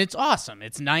fastball, and it's awesome.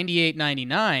 It's 98,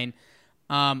 99.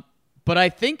 But I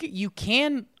think you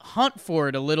can hunt for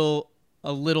it a little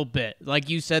bit, like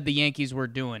you said the Yankees were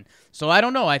doing. So I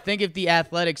don't know. I think if the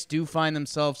Athletics do find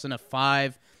themselves in a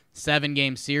 5-7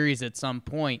 game series at some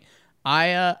point,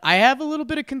 I have a little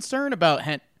bit of concern about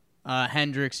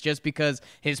Hendricks just because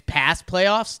his past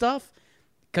playoff stuff,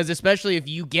 because especially if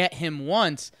you get him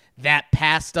once, that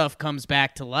past stuff comes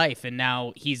back to life, and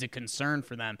now he's a concern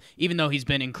for them, even though he's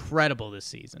been incredible this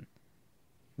season.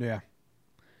 Yeah.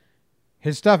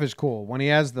 His stuff is cool. When he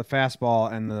has the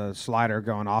fastball and the slider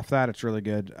going off that, it's really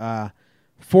good.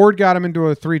 Ford got him into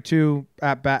a 3-2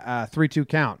 at bat, 3-2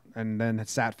 count, and then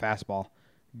it's that fastball.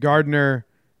 Gardner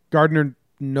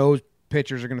knows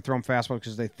pitchers are going to throw him fastball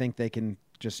because they think they can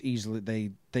easily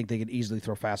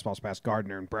throw fastballs past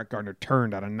Gardner, and Brett Gardner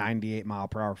turned on a 98 mile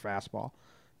per hour fastball.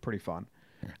 Pretty fun.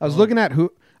 I was looking at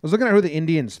who the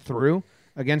Indians threw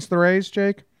against the Rays,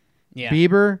 Jake. Yeah.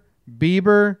 Bieber,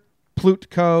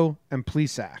 Plutko, and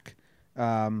Plesac.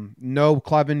 No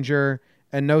Clevenger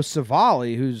and no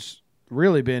Savali, who's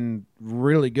really been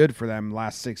really good for them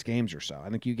last 6 games or so.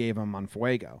 I think you gave him on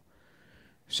Fuego.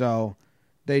 So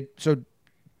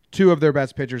 2 of their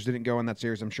best pitchers didn't go in that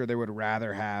series. I'm sure they would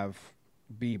rather have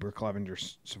Bieber, Clevenger,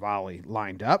 Savali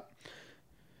lined up.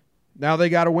 Now they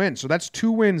got to win. So that's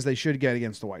 2 wins they should get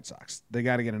against the White Sox. They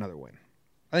got to get another win.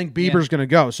 I think Bieber's going to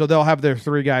go, so they'll have their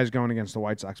 3 guys going against the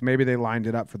White Sox. Maybe they lined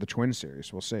it up for the Twins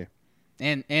series. We'll see.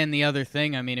 And the other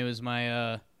thing, I mean, it was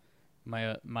my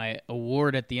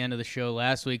award at the end of the show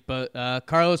last week, but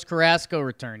Carlos Carrasco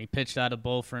returned. He pitched out of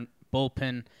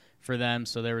bullpen for them,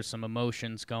 so there was some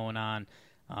emotions going on.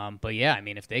 But yeah, I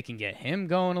mean, if they can get him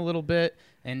going a little bit,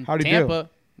 and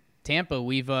Tampa,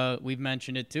 we've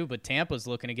mentioned it too, but Tampa's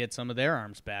looking to get some of their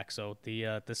arms back. So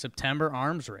the September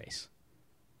arms race.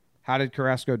 How did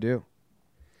Carrasco do?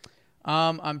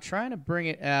 I'm trying to bring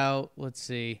it out. Let's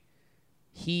see.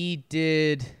 He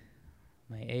did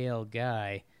my AL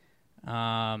guy.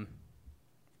 1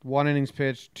 innings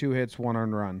pitched, 2 hits, 1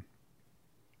 earned run.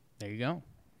 There you go.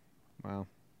 Well,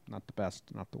 not the best,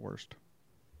 not the worst.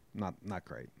 Not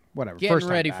great. Whatever. Getting First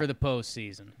ready for the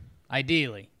postseason.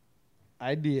 Ideally.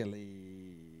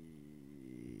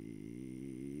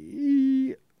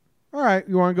 All right.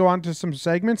 You want to go on to some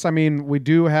segments? I mean, we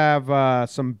do have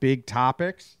some big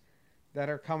topics that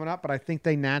are coming up, but I think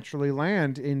they naturally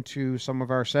land into some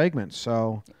of our segments.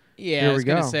 So yeah, I was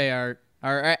going to say our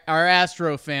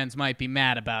Astro fans might be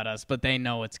mad about us, but they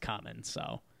know it's coming.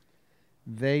 So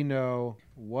they know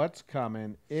what's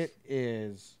coming. It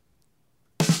is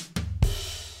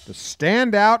the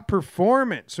standout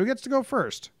performance. Who gets to go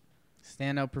first?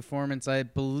 Standout performance. I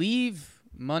believe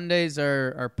Mondays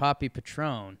are Poppy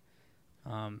Patron.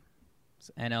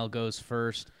 NL goes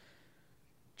first.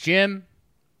 Jim,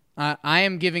 I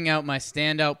am giving out my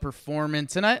standout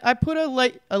performance, and I put a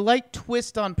light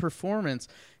twist on performance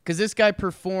because this guy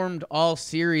performed all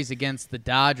series against the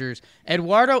Dodgers.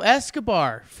 Eduardo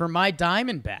Escobar for my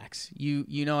Diamondbacks.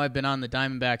 You know I've been on the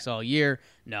Diamondbacks all year.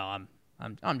 No,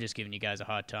 I'm just giving you guys a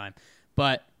hard time.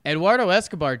 But Eduardo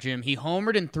Escobar, Jim, he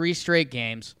homered in 3 straight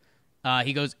games.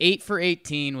 He goes 8 for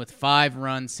 18 with 5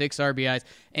 runs, 6 RBIs.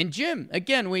 And Jim,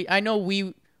 again, I know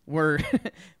we were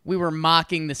we were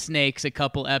mocking the Snakes a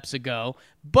couple eps ago,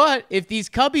 but if these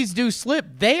Cubbies do slip,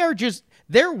 they're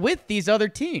with these other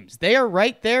teams. They are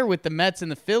right there with the Mets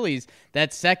and the Phillies,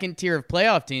 that second tier of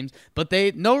playoff teams. But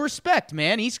no respect,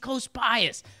 man. East Coast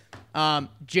bias.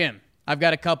 Jim, I've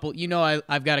got a couple.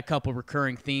 I've got a couple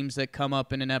recurring themes that come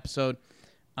up in an episode.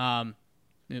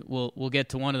 We'll get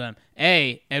to one of them.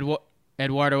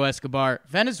 Eduardo Escobar,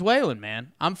 Venezuelan,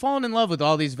 man. I'm falling in love with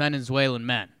all these Venezuelan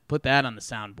men. Put that on the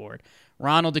soundboard.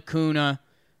 Ronald Acuna.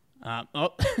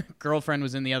 Girlfriend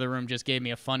was in the other room, just gave me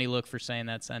a funny look for saying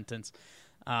that sentence.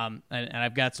 And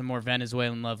I've got some more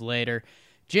Venezuelan love later.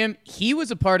 Jim, he was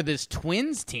a part of this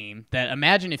Twins team that,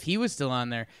 imagine if he was still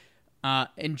on there.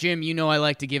 And Jim, I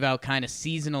like to give out kind of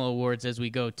seasonal awards as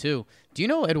we go too. Do you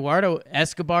know Eduardo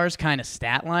Escobar's kind of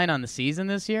stat line on the season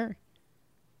this year?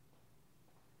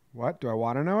 What? Do I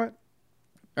want to know it?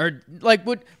 Or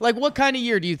what kind of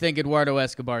year do you think Eduardo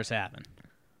Escobar's having?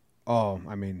 Oh,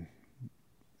 I mean,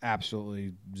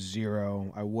 absolutely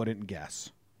 0. I wouldn't guess.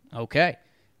 Okay.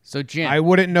 So, Jim. I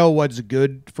wouldn't know what's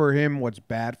good for him, what's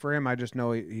bad for him. I just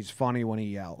know he's funny when he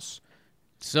yells.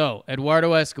 So,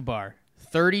 Eduardo Escobar,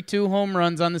 32 home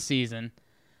runs on the season,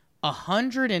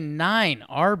 109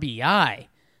 RBI,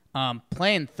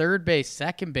 playing third base,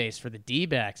 second base for the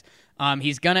D-backs.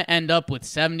 He's going to end up with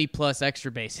 70-plus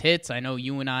extra base hits. I know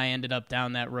you and I ended up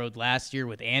down that road last year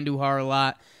with Andujar a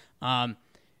lot.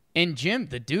 And, Jim,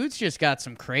 the dude's just got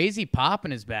some crazy pop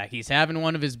in his back. He's having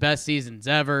one of his best seasons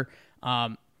ever.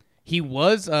 He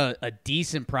was a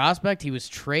decent prospect. He was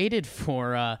traded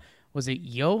for, for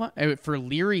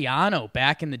Liriano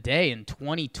back in the day in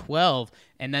 2012,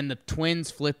 and then the Twins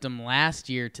flipped him last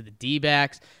year to the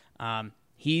D-backs.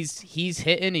 He's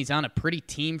hitting. He's on a pretty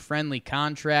team-friendly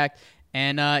contract,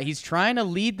 and he's trying to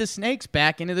lead the Snakes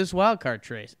back into this wild card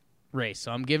race.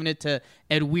 So I'm giving it to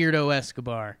Eduardo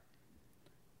Escobar.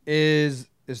 Is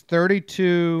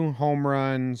 32 home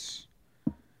runs?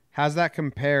 How's that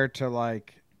compare to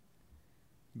like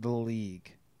the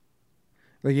league?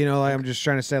 Like I'm just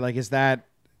trying to say, like, is that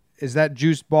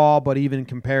juice ball? But even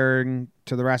comparing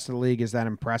to the rest of the league, is that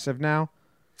impressive now?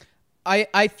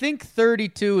 I think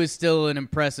 32 is still an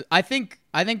impressive. I think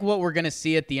what we're going to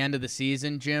see at the end of the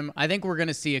season, Jim, I think we're going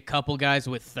to see a couple guys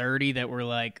with 30 that were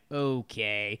like,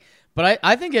 okay. But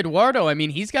I think Eduardo, I mean,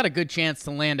 he's got a good chance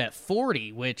to land at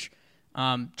 40, which,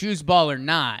 juice ball or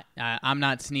not, I'm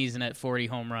not sneezing at 40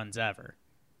 home runs ever.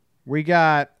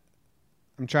 I'm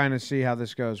trying to see how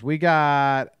this goes.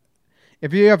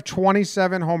 If you have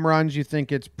 27 home runs, you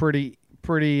think it's pretty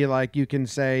like you can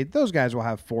say those guys will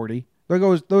have 40.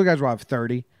 Those guys will have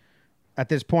 30 at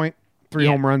this point, 3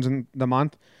 home runs in the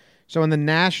month. So in the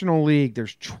National League,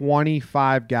 there's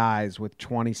 25 guys with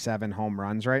 27 home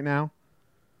runs right now.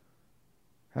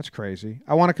 That's crazy.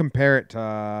 I want to compare it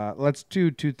to, let's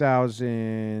do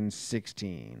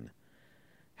 2016.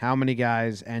 How many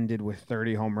guys ended with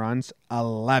 30 home runs?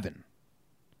 11.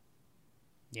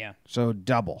 Yeah. So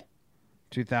double.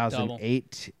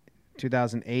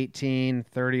 2018,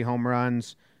 30 home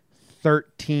runs,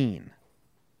 13.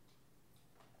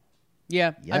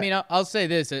 Yeah. Yep. I mean, I'll say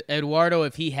this. Eduardo,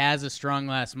 if he has a strong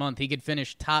last month, he could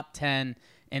finish top 10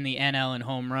 in the NL in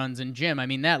home runs. And, Jim, I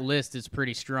mean, that list is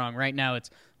pretty strong. Right now it's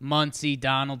Muncy,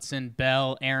 Donaldson,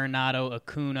 Bell, Arenado,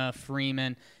 Acuna,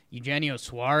 Freeman, Eugenio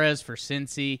Suarez for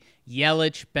Cincy,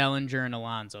 Yelich, Bellinger, and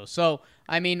Alonso. So,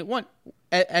 I mean,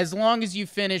 as long as you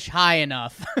finish high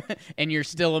enough and you're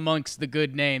still amongst the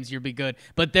good names, you'll be good.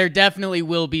 But there definitely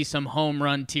will be some home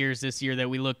run tiers this year that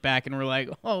we look back and we're like,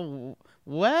 oh,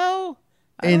 well,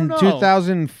 I don't know.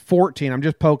 2014, I'm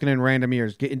just poking in random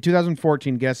years. In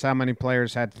 2014, guess how many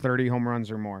players had 30 home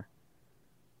runs or more?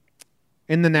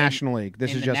 In the National League.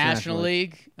 This is just the National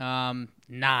League. 9.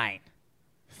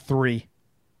 3.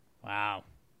 Wow.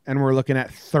 And we're looking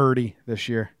at 30 this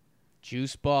year.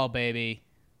 Juice ball, baby.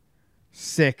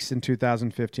 6 in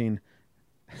 2015.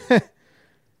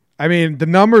 I mean, the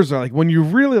numbers are like, when you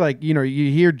really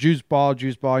you hear juice ball,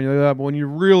 but when you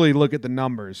really look at the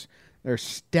numbers, they're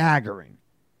staggering.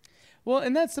 Well,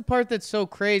 and that's the part that's so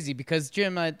crazy because,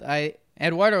 Jim, I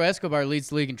Eduardo Escobar leads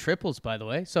the league in triples, by the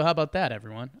way. So how about that,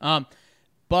 everyone?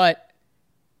 But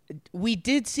we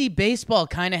did see baseball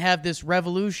kind of have this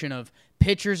revolution of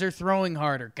pitchers are throwing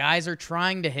harder, guys are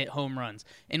trying to hit home runs,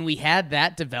 and we had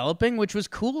that developing, which was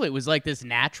cool. It was like this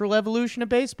natural evolution of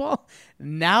baseball.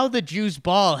 Now the juice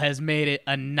ball has made it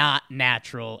a not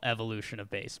natural evolution of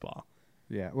baseball.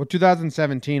 Yeah. Well,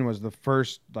 2017 was the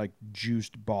first like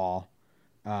juiced ball.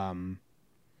 And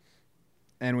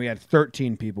we had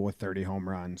 13 people with 30 home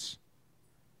runs.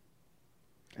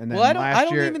 And then Well, I last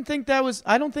don't year, even think that was.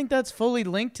 I don't think that's fully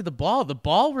linked to the ball. The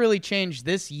ball really changed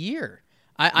this year.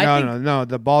 I think, no.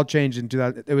 The ball changed in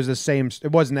 2000. It was the same.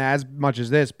 It wasn't as much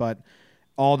as this, but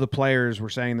all the players were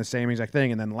saying the same exact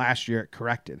thing. And then last year it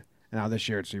corrected. And now this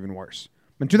year it's even worse.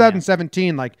 In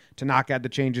 2017, like Tanaka had to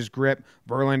change his grip.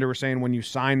 Verlander was saying when you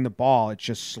sign the ball, it's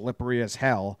just slippery as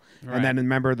hell. Right. And then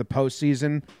remember the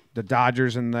postseason, the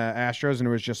Dodgers and the Astros, and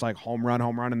it was just like home run,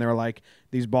 and they were like,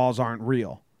 these balls aren't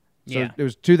real. So Yeah. it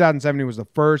was 2017 was the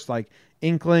first like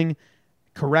inkling,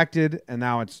 corrected, and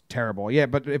now it's terrible. Yeah,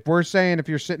 but if we're saying if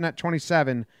you're sitting at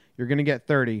 27, you're going to get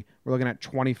 30. We're looking at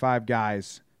 25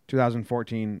 guys.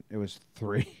 2014, it was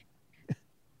 3.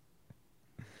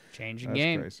 changing That's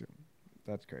game. crazy.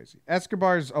 That's crazy.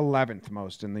 Escobar's 11th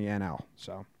most in the NL.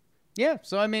 So Yeah.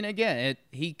 So I mean, again,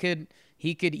 he could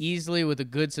easily with a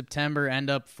good September end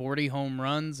up 40 home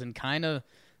runs and kind of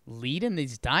lead in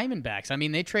these Diamondbacks. I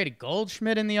mean, they traded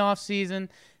Goldschmidt in the offseason.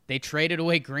 They traded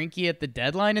away Greinke at the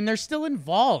deadline, and they're still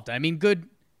involved. I mean, good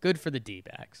for the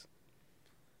D-backs.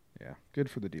 yeah, good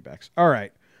for the D-backs. All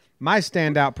right, my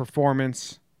standout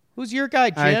performance. Who's your guy,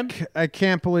 Jim? I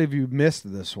can't believe you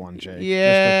missed this one, Jake.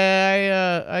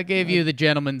 Yeah, I gave you the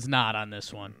gentleman's nod on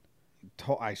this one.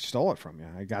 I stole it from you.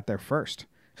 I got there first.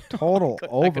 Total I could have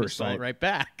stole oversight. it right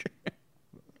back.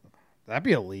 That'd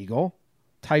be illegal.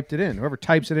 Typed it in. Whoever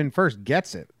types it in first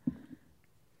gets it.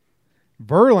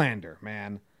 Verlander,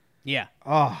 man. Yeah.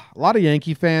 Oh, a lot of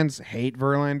Yankee fans hate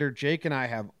Verlander. Jake and I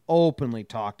have openly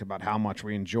talked about how much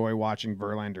we enjoy watching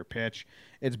Verlander pitch.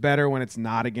 It's better when it's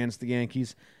not against the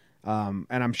Yankees. And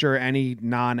I'm sure any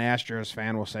non-Astros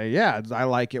fan will say, yeah, I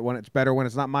like it when it's better when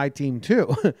it's not my team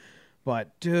too.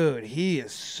 But, dude, he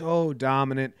is so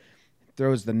dominant.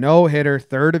 Throws the no-hitter,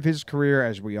 third of his career,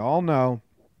 as we all know.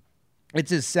 It's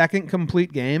his second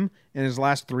complete game in his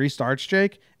last 3 starts,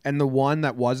 Jake. And the one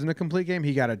that wasn't a complete game,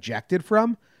 he got ejected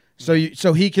from. So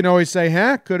he can always say,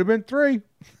 could have been 3.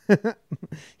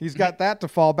 He's got that to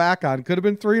fall back on. Could have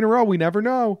been 3 in a row. We never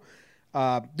know.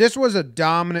 This was a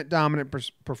dominant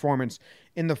performance.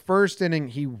 In the first inning,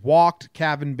 he walked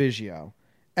Cavan Biggio.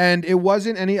 And it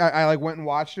wasn't any, I went and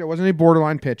watched it. It wasn't any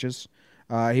borderline pitches.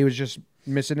 He was just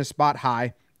missing his spot high.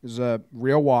 It was a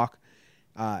real walk.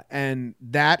 And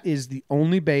that is the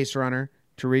only base runner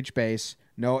to reach base.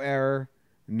 No error,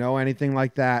 no anything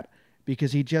like that.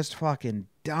 Because he just fucking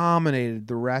dominated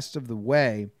the rest of the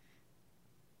way.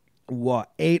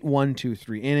 8, 1, 2,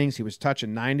 3 innings. He was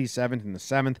touching 97th in the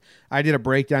 7th. I did a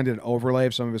breakdown, did an overlay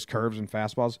of some of his curves and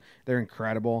fastballs. They're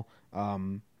incredible.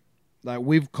 Like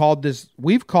we've called it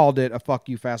a fuck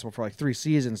you fastball for like 3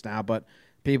 seasons now, but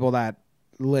people that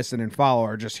listen and follow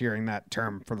are just hearing that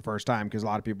term for the first time because a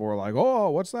lot of people were like, oh,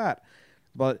 what's that?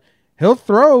 But he'll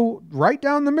throw right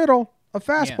down the middle a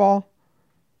fastball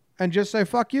and just say,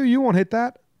 fuck you, you won't hit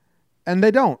that. And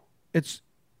they don't. It's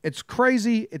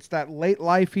crazy. It's that late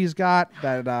life he's got,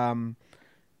 that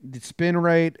the spin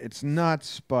rate. It's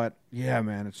nuts, but yeah,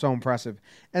 man, it's so impressive.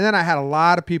 And then I had a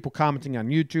lot of people commenting on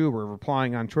YouTube or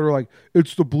replying on Twitter like,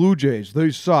 it's the Blue Jays.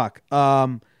 They suck.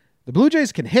 The Blue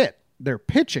Jays can hit. Their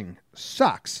pitching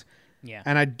sucks. Yeah.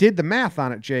 And I did the math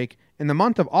on it, Jake. In the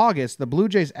month of August, the Blue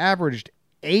Jays averaged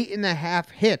 8.5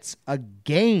 hits a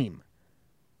game.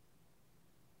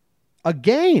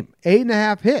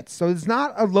 8.5 hits. So it's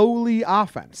not a lowly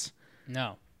offense.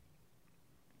 No.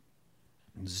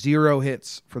 0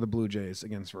 hits for the Blue Jays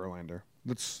against Verlander.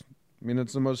 It's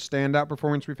the most standout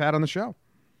performance we've had on the show.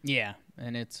 Yeah,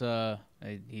 and it's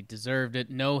he deserved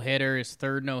it. No hitter, his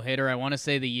third no hitter. I want to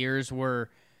say the years were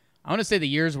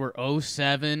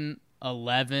 07,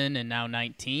 11, and now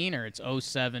 19, or it's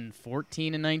 07,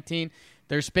 14, and 19.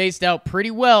 They're spaced out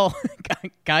pretty well.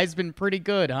 Guy's been pretty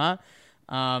good, huh?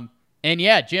 And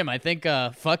yeah, Jim, I think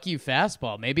fuck you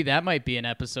fastball. Maybe that might be an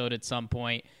episode at some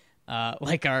point.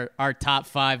 Like our top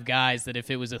 5 guys that if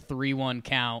it was a 3-1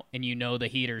 count and you know the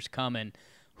heater's coming,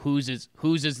 whose is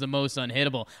the most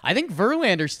unhittable? I think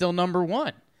Verlander's still number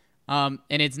 1. And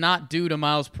it's not due to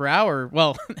miles per hour.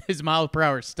 Well, his miles per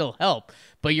hour still help.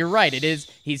 But you're right. It is.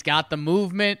 He's got the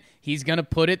movement. He's going to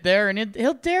put it there, and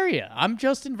he'll dare you. I'm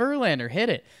Justin Verlander. Hit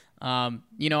it.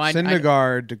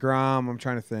 Syndergaard, DeGrom, I'm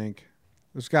trying to think.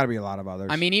 There's got to be a lot of others.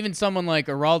 I mean, even someone like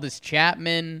Aroldis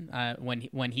Chapman,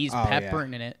 when he's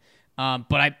peppering in it.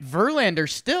 But Verlander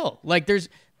still, like,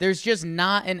 there's just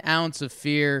not an ounce of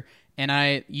fear.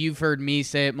 And you've heard me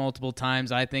say it multiple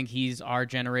times. I think he's our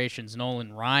generation's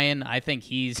Nolan Ryan. I think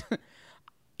he's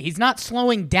not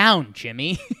slowing down,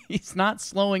 Jimmy. He's not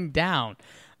slowing down.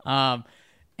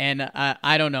 And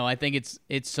I don't know. I think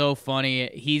it's so funny.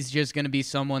 He's just going to be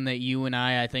someone that you and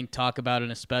I think, talk about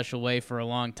in a special way for a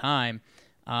long time.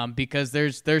 Because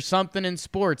there's something in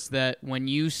sports that when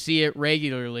you see it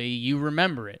regularly, you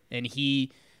remember it. And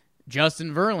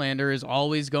Justin Verlander is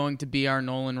always going to be our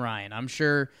Nolan Ryan. I'm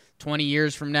sure 20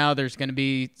 years from now, there's going to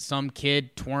be some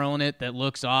kid twirling it that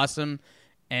looks awesome,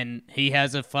 and he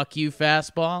has a fuck you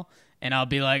fastball, and I'll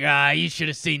be like, you should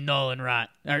have seen Nolan Ryan.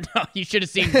 Or no, you should have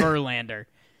seen Verlander.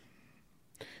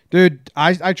 Dude,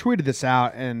 I tweeted this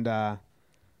out, and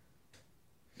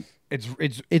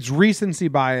it's recency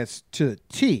bias to the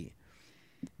T.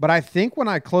 But I think when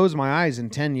I close my eyes in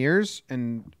 10 years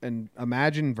and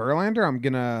imagine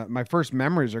Verlander, my first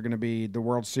memories are gonna be the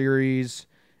World Series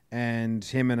and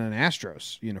him in an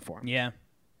Astros uniform. Yeah.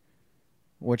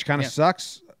 Which kind of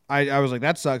sucks. I was like,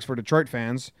 that sucks for Detroit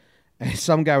fans. And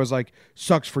some guy was like,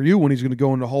 sucks for you when he's gonna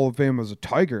go into Hall of Fame as a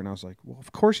Tiger. And I was like, well,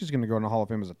 of course he's gonna go into Hall of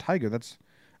Fame as a Tiger. That's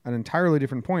an entirely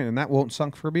different point, and that won't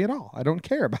suck for me at all. I don't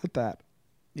care about that.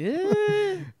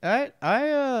 Yeah.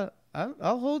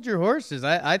 I'll hold your horses.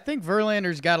 I think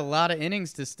Verlander's got a lot of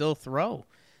innings to still throw.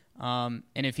 And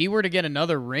if he were to get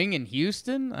another ring in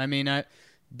Houston, I mean,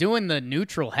 doing the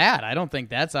neutral hat, I don't think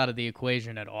that's out of the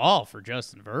equation at all for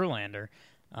Justin Verlander.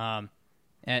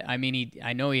 I mean,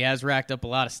 I know he has racked up a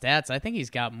lot of stats. I think he's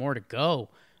got more to go.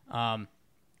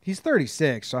 He's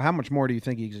 36, so how much more do you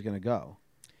think he's going to go?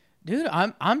 Dude,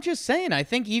 I'm just saying. I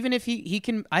think even if he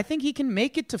can, I think he can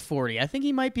make it to 40. I think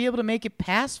he might be able to make it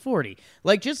past 40.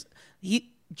 Like just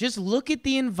look at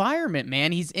the environment,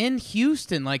 man. He's in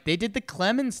Houston. Like they did the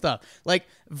Clemens stuff. Like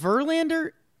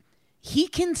Verlander, he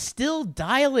can still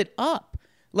dial it up.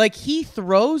 Like he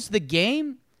throws the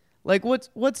game. Like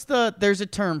there's a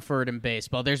term for it in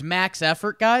baseball. There's max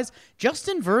effort guys.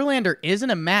 Justin Verlander isn't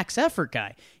a max effort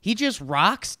guy. He just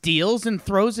rocks, deals, and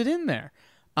throws it in there.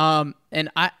 And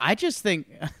I just think,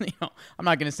 I'm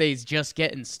not going to say he's just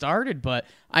getting started, but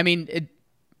I mean,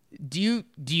 do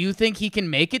you think he can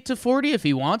make it to 40 if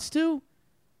he wants to?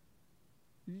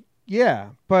 Yeah,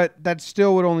 but that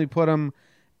still would only put him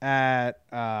at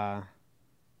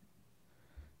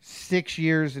 6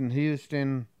 years in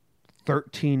Houston,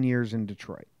 13 years in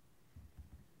Detroit.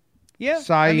 Yeah,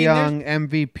 Cy Young,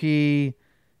 MVP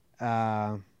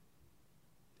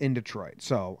in Detroit.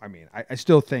 So, I mean, I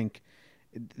still think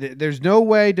there's no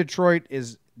way Detroit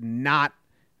is not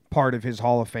part of his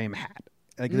Hall of Fame hat.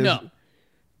 Like, no.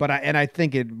 But I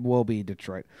think it will be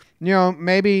Detroit.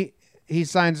 Maybe he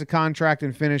signs a contract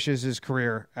and finishes his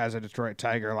career as a Detroit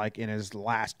Tiger like in his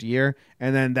last year,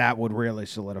 and then that would really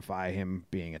solidify him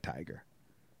being a Tiger.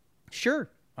 Sure.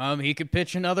 He could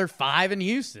pitch another 5 in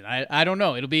Houston. I don't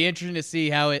know. It'll be interesting to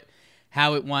see how it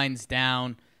winds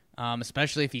down,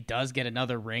 especially if he does get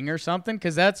another ring or something,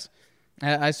 because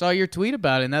I saw your tweet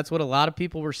about it, and that's what a lot of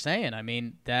people were saying. I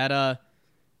mean, that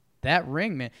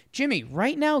ring, man. Jimmy,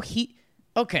 right now Jake,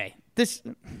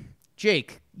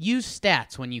 use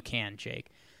stats when you can,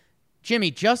 Jake. Jimmy,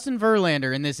 Justin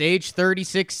Verlander in this age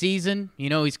 36 season,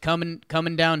 he's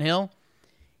coming downhill.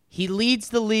 He leads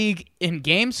the league in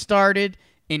games started,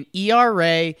 in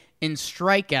ERA, in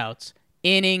strikeouts,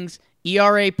 innings,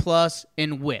 ERA plus,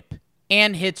 and WHIP,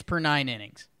 and hits per 9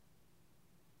 innings.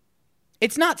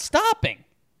 It's not stopping.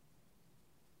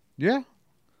 Yeah.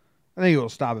 I think it will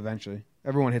stop eventually.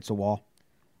 Everyone hits a wall.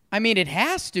 I mean, it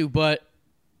has to, but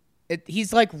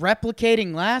he's like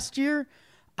replicating last year.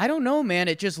 I don't know, man.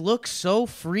 It just looks so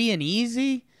free and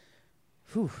easy.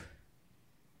 Whew.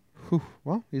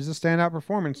 Well, he's a standout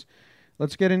performance.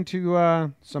 Let's get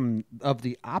into some of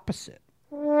the opposite.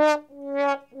 Slump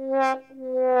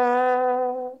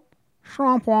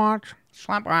Watch.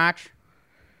 Slump Watch.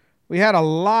 We had a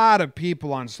lot of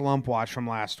people on Slump Watch from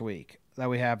last week that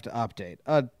we have to update.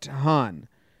 A ton.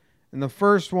 And the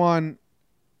first one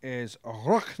is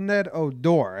Rougned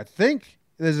Odor. I think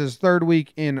this is his third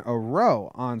week in a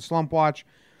row on Slump Watch.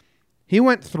 He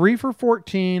went 3 for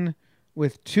 14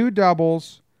 with 2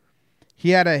 doubles. He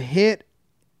had a hit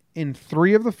in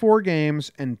 3 of the 4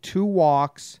 games and 2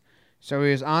 walks. So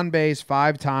he was on base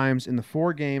 5 times in the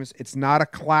 4 games. It's not a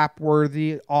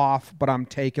clap-worthy off, but I'm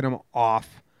taking him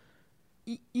off.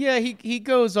 Yeah, he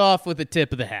goes off with the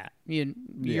tip of the hat.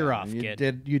 You're off,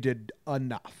 kid. You did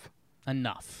enough.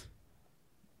 Enough.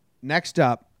 Next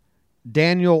up,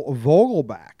 Daniel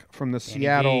Vogelback from the Danny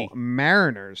Seattle V.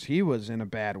 Mariners. He was in a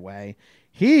bad way.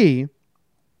 He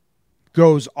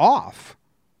goes off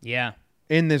Yeah.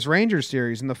 in this Rangers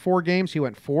series. In the 4 games, he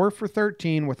went 4 for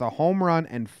 13 with a home run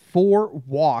and 4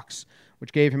 walks,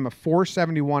 which gave him a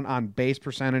 .471 on base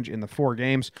percentage in the 4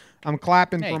 games. I'm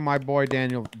clapping Hey. for my boy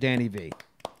Danny V.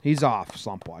 He's off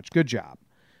slump watch. Good job.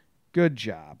 Good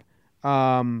job.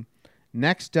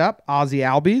 Next up, Ozzy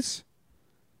Albies.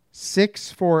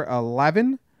 6 for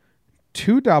 11,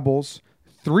 2 doubles,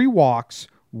 3 walks,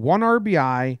 1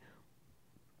 RBI.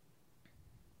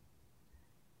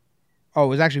 Oh, it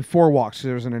was actually 4 walks. So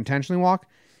there was an intentionally walk.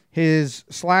 His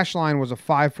slash line was a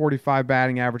 .545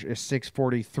 batting average, a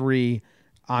 .643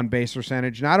 on base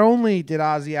percentage. Not only did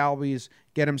Ozzy Albies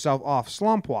get himself off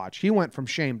slump watch, he went from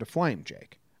shame to flame,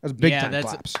 Jake. That's big time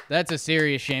claps. That's a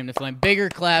serious shame to flame. Bigger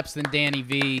claps than Danny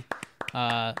V.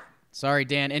 Sorry,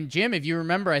 Dan. And Jim, if you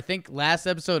remember, I think last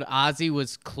episode Ozzy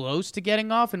was close to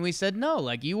getting off, and we said no.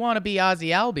 Like, you want to be Ozzy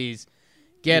Albies,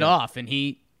 get off, and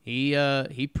he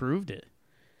proved it.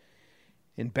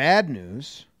 In bad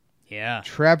news, Yeah.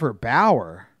 Trevor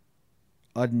Bauer,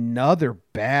 another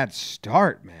bad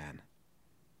start, man.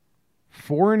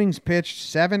 4 innings pitched,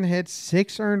 7 hits,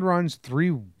 6 earned runs,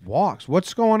 3 walks.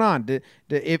 What's going on?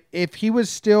 If he was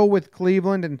still with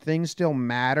Cleveland and things still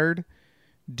mattered,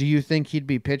 do you think he'd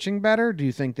be pitching better? Do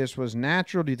you think this was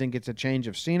natural? Do you think it's a change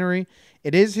of scenery?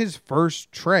 It is his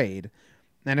first trade.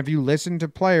 And if you listen to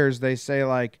players, they say,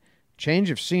 like, change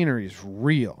of scenery is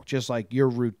real. Just like your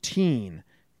routine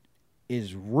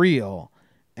is real.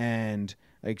 And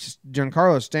like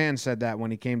Giancarlo Stanton said that when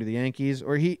he came to the Yankees,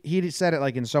 or he said it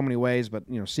like in so many ways, but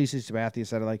you know, CC Sabathia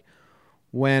said it like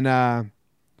when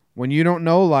you don't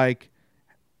know like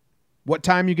what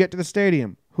time you get to the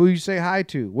stadium, who you say hi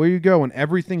to, where you go, and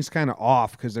everything's kind of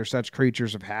off because they're such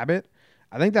creatures of habit.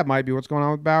 I think that might be what's going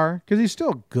on with Bauer because he's still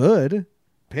a good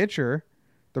pitcher.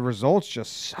 The results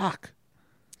just suck.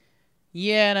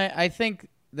 Yeah, and I think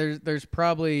there's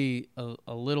probably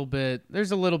a little bit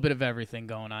of everything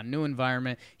going on. New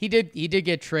environment. He did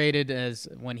get traded as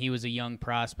when he was a young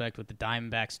prospect with the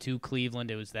Diamondbacks to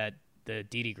Cleveland. It was the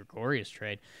Didi Gregorius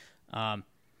trade.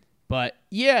 But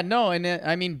yeah, no, and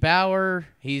I mean Bauer,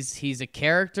 he's a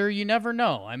character. You never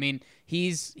know. I mean,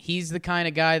 he's the kind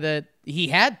of guy that he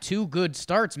had 2 good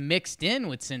starts mixed in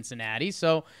with Cincinnati.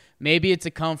 So maybe it's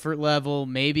a comfort level.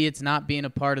 Maybe it's not being a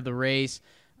part of the race.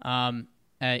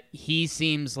 He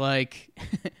seems like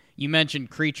you mentioned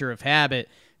creature of habit.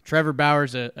 Trevor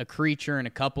Bauer's a creature in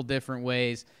a couple different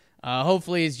ways.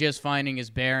 Hopefully he's just finding his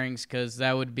bearings because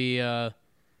that would be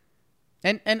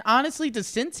And honestly, does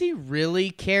Cincy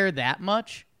really care that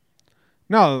much?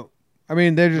 No, I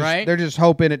mean they're just Right? they're just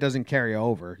hoping it doesn't carry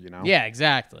over. You know. Yeah,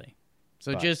 exactly.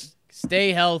 So But- just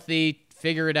stay healthy,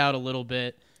 figure it out a little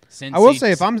bit. Cincy I will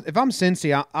say if I'm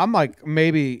Cincy, I'm like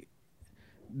maybe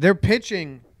they're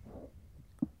pitching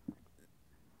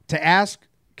to ask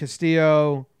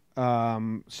Castillo,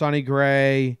 Sonny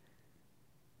Gray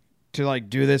to like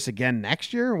do this again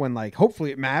next year when like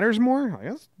hopefully it matters more. I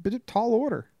guess a bit of tall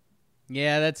order.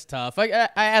 Yeah, that's tough.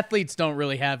 Athletes don't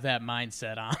really have that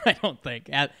mindset on. I don't think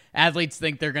athletes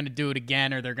think they're going to do it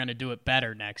again or they're going to do it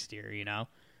better next year. You know.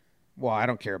 Well, I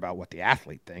don't care about what the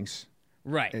athlete thinks.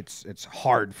 Right. It's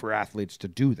hard for athletes to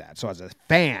do that. So as a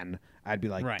fan, I'd be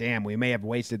like, Right. damn, we may have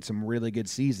wasted some really good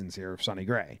seasons here of Sonny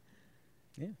Gray.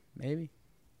 Yeah, maybe.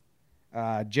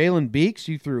 Jalen Beeks,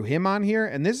 you threw him on here,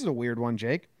 and this is a weird one,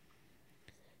 Jake.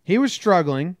 He was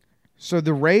struggling, so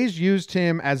the Rays used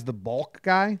him as the bulk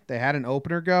guy. They had an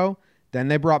opener go, then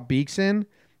they brought Beeks in,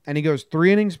 and he goes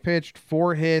 3 innings pitched,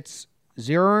 4 hits,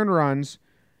 0 earned runs,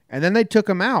 and then they took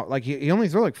him out. Like he only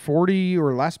threw like 40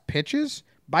 or less pitches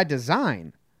by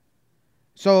design.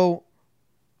 So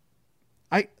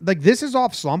this is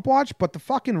off slump watch, but the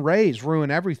fucking Rays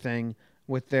ruin everything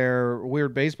with their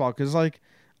weird baseball because like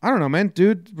I don't know, man,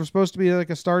 dude, we're supposed to be like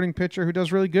a starting pitcher who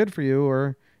does really good for you,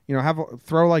 or you know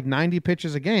throw like 90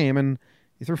 pitches a game, and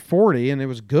he threw 40 and it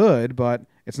was good, but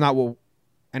it's not what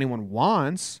anyone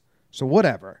wants. So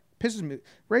whatever,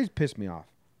 Rays piss me off.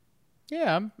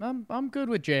 Yeah, I'm good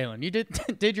with Jalen. You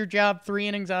did your job. 3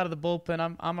 innings out of the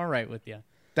bullpen. I'm all right with you.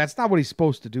 That's not what he's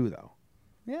supposed to do though.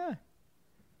 Yeah,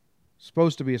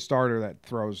 Supposed to be a starter that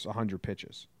throws 100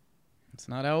 pitches. it's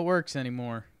not how it works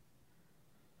anymore.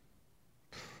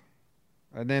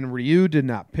 And then Ryu did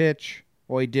not pitch.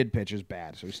 Well, he did pitch. It was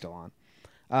bad, so he's still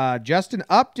on. Justin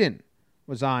Upton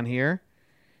was on here.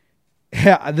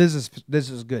 Yeah, this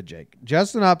is good, Jake.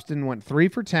 Justin Upton went 3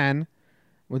 for 10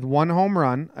 with 1 home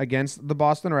run against the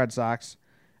Boston Red Sox.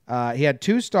 He had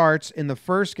 2 starts. In the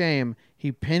first game,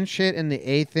 he pinch hit in the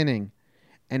 8th inning,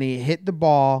 and he hit the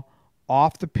ball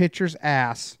off the pitcher's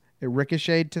ass. It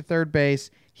ricocheted to third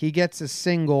base. He gets a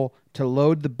single to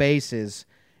load the bases.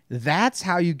 That's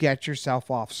how you get yourself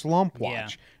off slump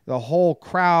watch. Yeah. The whole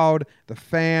crowd, the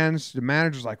fans, the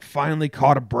manager's like, finally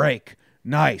caught a break.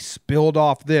 Nice. Build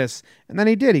off this. And then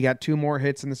he did. He got 2 more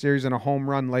hits in the series and a home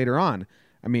run later on.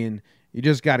 I mean, you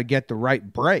just got to get the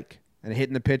right break. And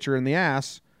hitting the pitcher in the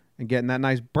ass and getting that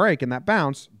nice break and that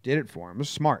bounce did it for him. It was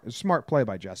smart. It was a smart play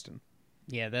by Justin.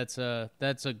 Yeah, that's a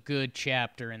good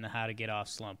chapter in the How to Get Off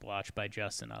Slump Watch by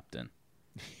Justin Upton.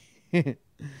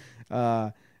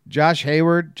 Josh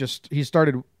Hayward he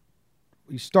started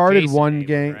Jason one Hayward,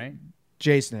 game. right?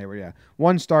 Jason Hayward, yeah.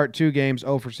 1 start, 2 games,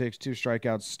 0 for 6, 2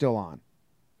 strikeouts, still on.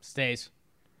 Stays.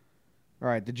 All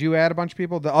right. Did you add a bunch of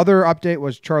people? The other update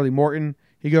was Charlie Morton.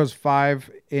 He goes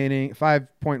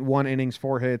 5.1 innings,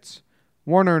 4 hits,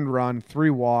 1 earned run, 3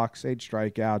 walks, 8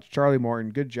 strikeouts. Charlie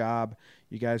Morton, good job.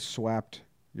 You guys swept.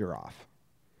 You're off.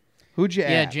 Who'd you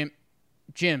add? Yeah,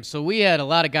 Jim. So we had a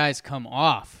lot of guys come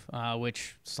off,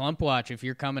 which slump watch. If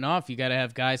you're coming off, you got to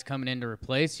have guys coming in to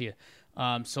replace you.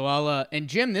 So I'll and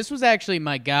Jim, this was actually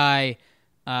my guy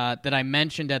that I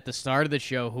mentioned at the start of the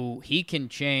show, who he can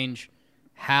change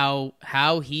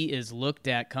how he is looked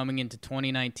at coming into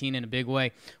 2019 in a big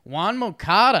way. Juan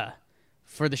Moncada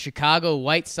for the Chicago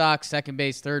White Sox, second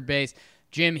base, third base.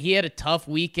 Jim, he had a tough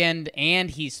weekend, and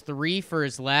he's 3 for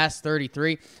his last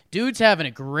 33. Dude's having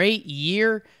a great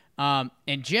year. And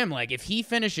Jim, like, if he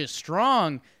finishes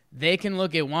strong, they can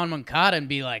look at Juan Moncada and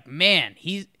be like, man,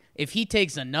 if he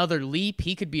takes another leap,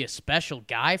 he could be a special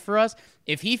guy for us.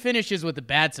 If he finishes with a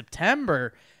bad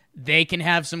September, they can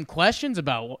have some questions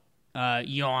about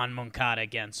Yoan Moncada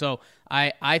again. So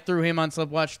I threw him on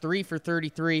Slipwatch, 3 for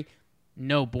 33.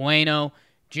 No bueno.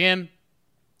 Jim,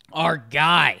 our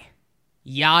guy,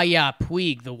 Yaya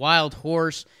Puig, the wild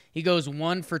horse, he goes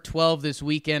 1 for 12 this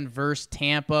weekend versus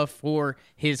Tampa for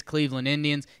his Cleveland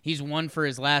Indians. He's 1 for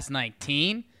his last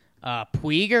 19.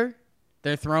 Puiger,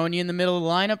 they're throwing you in the middle of the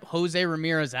lineup. Jose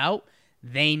Ramirez out.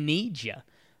 They need you.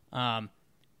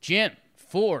 Jim,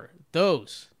 for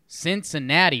those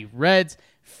Cincinnati Reds,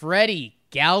 Freddie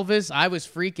Galvis, I was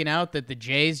freaking out that the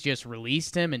Jays just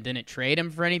released him and didn't trade him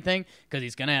for anything because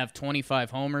he's going to have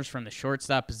 25 homers from the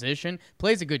shortstop position.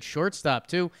 Plays a good shortstop,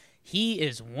 too. He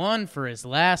is 1 for his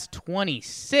last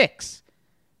 26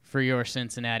 for your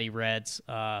Cincinnati Reds.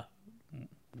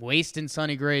 Wasting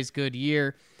Sonny Gray's good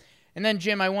year. And then,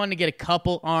 Jim, I wanted to get a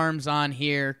couple arms on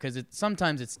here because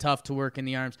sometimes it's tough to work in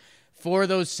the arms. For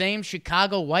those same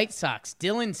Chicago White Sox,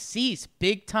 Dylan Cease,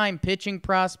 big-time pitching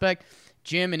prospect.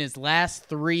 Jim, in his last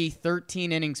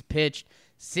 13 innings pitched,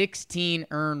 16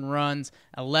 earned runs,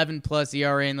 11-plus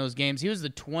ERA in those games. He was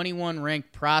the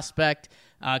 21-ranked prospect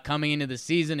coming into the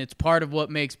season. It's part of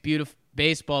what makes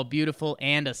baseball beautiful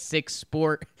and a sick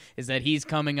sport is that he's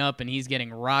coming up and he's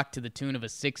getting rocked to the tune of a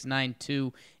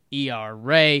 6.92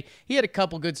 ERA. He had a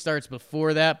couple good starts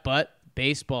before that, but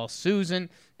baseball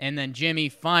Susan. And then, Jimmy,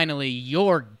 finally,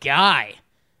 your guy,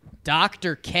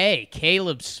 Dr. K,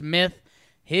 Caleb Smith.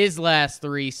 His last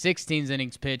 16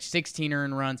 innings pitched, 16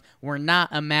 earned runs. We're not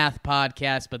a math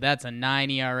podcast, but that's a 9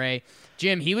 ERA.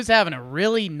 Jim, he was having a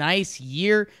really nice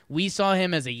year. We saw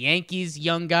him as a Yankees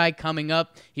young guy coming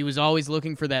up. He was always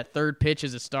looking for that third pitch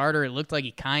as a starter. It looked like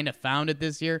he kind of found it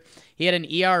this year. He had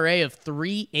an ERA of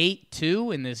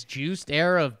 3.82 in this juiced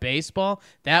era of baseball.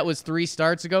 That was 3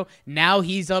 starts ago. Now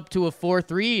he's up to a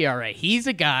 4.3 ERA. He's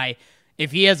a guy.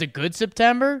 If he has a good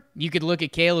September, you could look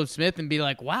at Caleb Smith and be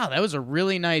like, wow, that was a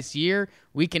really nice year.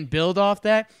 We can build off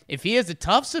that. If he has a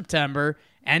tough September,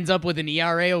 ends up with an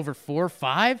ERA over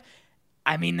 4.5,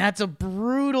 I mean, that's a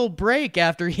brutal break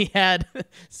after he had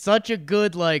such a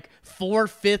good,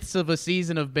 4/5 of a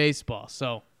season of baseball.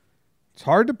 So it's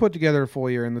hard to put together a full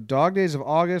year. In the dog days of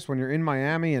August when you're in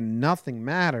Miami and nothing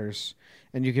matters,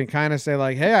 and you can kind of say,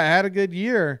 hey, I had a good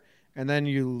year. And then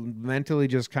you mentally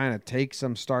just kind of take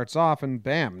some starts off, and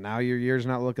bam, now your year's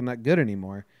not looking that good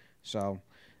anymore. So,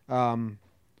 if I'm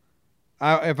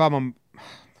a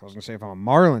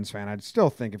Marlins fan, I'd still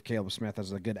think of Caleb Smith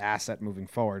as a good asset moving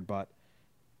forward, but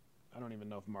I don't even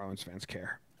know if Marlins fans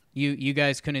care. You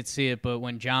guys couldn't see it, but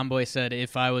when John Boy said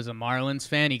if I was a Marlins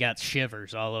fan, he got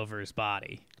shivers all over his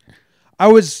body.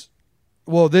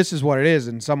 Well, this is what it is,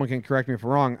 and someone can correct me if I'm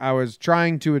wrong. I was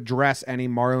trying to address any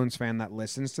Marlins fan that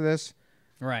listens to this.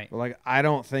 Right. But, I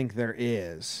don't think there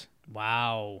is.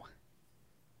 Wow.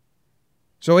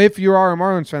 So if you are a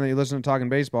Marlins fan that you listen to Talking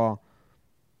Baseball,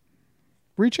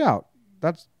 reach out.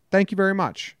 Thank you very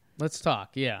much. Let's talk,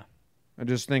 yeah. I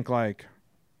just think,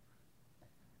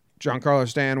 Giancarlo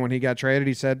Stanton, when he got traded,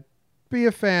 he said, be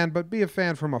a fan, but be a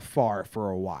fan from afar for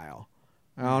a while.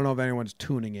 I don't know if anyone's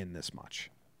tuning in this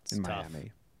much. in tough.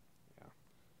 Miami.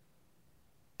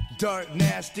 Dirt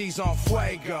nasties on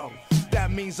fuego.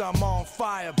 That means I'm on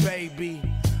fire, baby.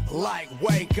 Like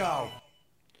Waco.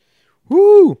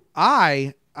 Woo!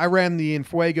 I ran the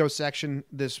Infuego section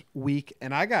this week,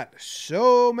 and I got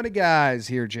so many guys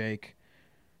here, Jake.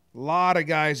 A lot of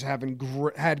guys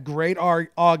had great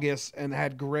August and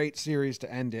had great series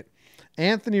to end it.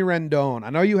 Anthony Rendon, I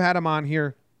know you had him on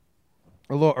here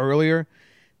a little earlier.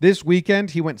 This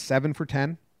weekend, he went 7 for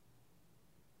 10.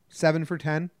 7 for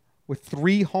 10 with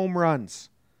 3 home runs.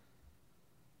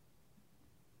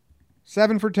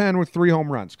 7 for 10 with 3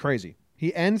 home runs. Crazy.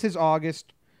 He ends his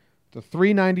August with a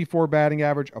 394 batting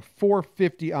average, a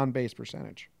 450 on base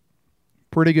percentage.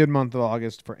 Pretty good month of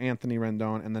August for Anthony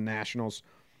Rendon and the Nationals,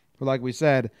 who, like we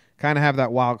said, kind of have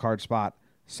that wild card spot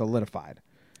solidified.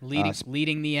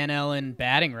 Leading the NL in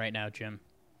batting right now, Jim.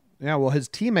 Yeah, well, his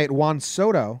teammate Juan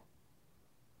Soto,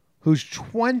 who's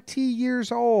 20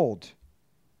 years old,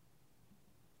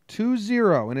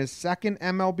 2-0 in his second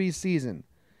MLB season.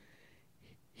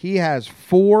 He has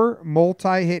 4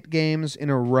 multi-hit games in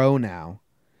a row now.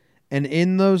 And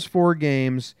in those 4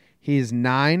 games, he's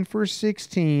 9 for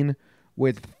 16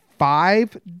 with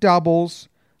 5 doubles,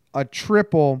 a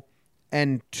triple,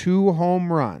 and 2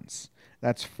 home runs.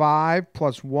 That's 5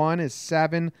 plus 1 is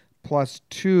 7 plus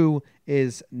 2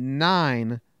 is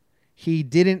 9. He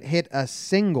didn't hit a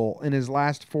single in his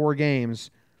last 4 games.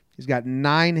 He's got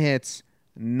 9 hits,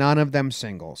 none of them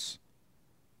singles.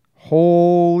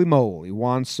 Holy moly,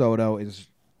 Juan Soto is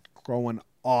going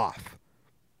off.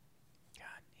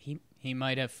 He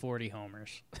might have 40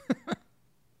 homers.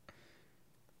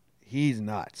 He's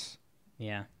nuts.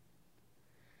 Yeah.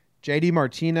 JD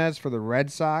Martinez for the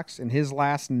Red Sox. In his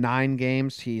last 9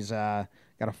 games, he's got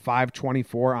a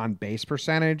 524 on base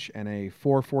percentage and a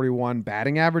 441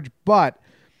 batting average. But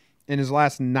in his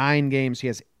last 9 games, he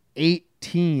has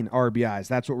 18 RBIs.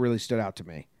 That's what really stood out to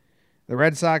me. The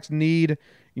Red Sox the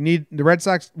Red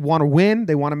Sox want to win.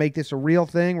 They want to make this a real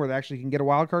thing where they actually can get a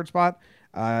wild card spot.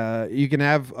 You can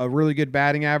have a really good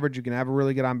batting average. You can have a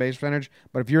really good on-base percentage.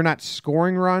 But if you're not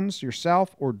scoring runs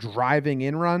yourself or driving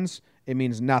in runs, it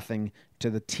means nothing to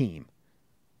the team.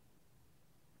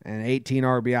 And 18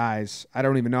 RBIs, I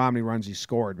don't even know how many runs he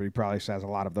scored, but he probably has a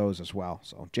lot of those as well.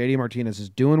 So JD Martinez is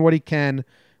doing what he can.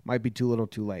 Might be too little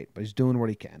too late, but he's doing what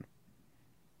he can.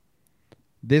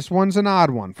 This one's an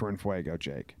odd one for Infuego,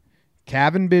 Jake.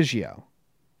 Kevin Biggio.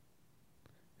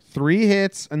 3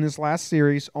 hits in this last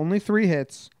series, only 3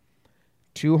 hits,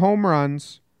 2 home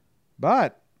runs,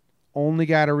 but only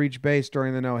got to reach base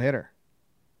during the no-hitter.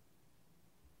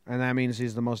 And that means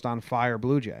he's the most on fire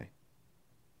Blue Jay.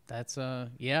 That's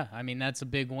that's a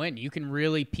big win. You can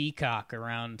really peacock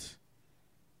around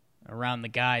the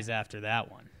guys after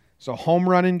that one. So home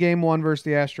run in game 1 versus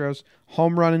the Astros,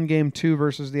 home run in game 2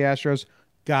 versus the Astros,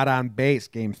 got on base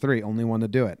game 3, only one to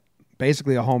do it.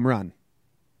 Basically a home run.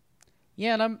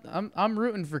 Yeah, and I'm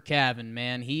rooting for Kevin,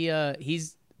 man.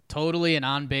 He's totally an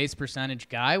on-base percentage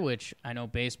guy, which I know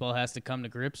baseball has to come to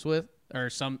grips with, or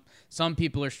some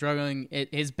people are struggling.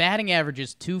 His batting average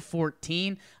is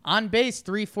 214, on base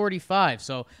 345.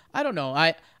 So I don't know.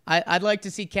 I'd like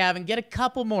to see Kevin get a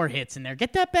couple more hits in there.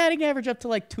 Get that batting average up to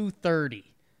like 230.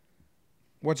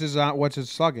 What's his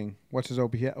slugging? What's his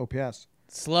OPS?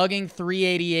 Slugging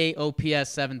 388, OPS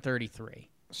 733.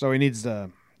 So he needs to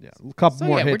a couple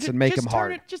more hits and make him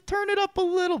hard. Just turn it up a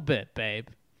little bit, babe.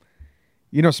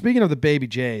 You know, speaking of the baby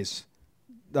Jays,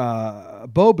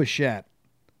 Bo Bichette.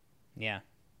 Yeah.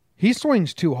 He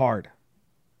swings too hard.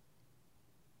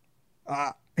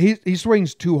 He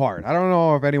swings too hard. I don't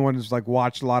know if anyone's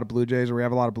watched a lot of Blue Jays or we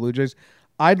have a lot of Blue Jays.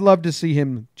 I'd love to see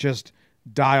him just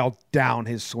dial down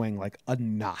his swing like a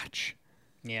notch.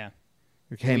 Yeah.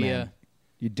 Okay, man.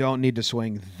 You don't need to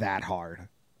swing that hard.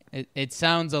 It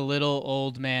sounds a little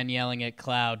old man yelling at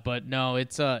cloud, but no,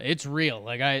 it's real.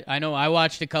 Like I know I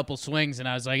watched a couple swings and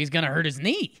I was like, he's gonna hurt his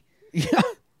knee. Yeah.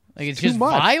 Like it's just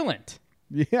violent.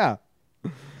 Yeah.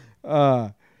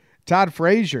 Todd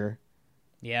Frazier.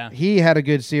 Yeah. He had a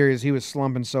good series. He was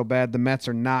slumping so bad. The Mets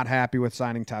are not happy with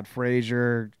signing Todd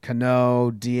Frazier.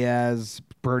 Cano, Diaz,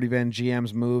 Birdie Van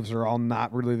GM's moves are all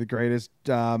not really the greatest.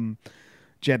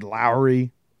 Jed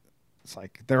Lowry. It's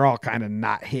like they're all kind of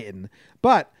not hitting.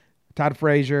 But Todd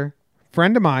Frazier,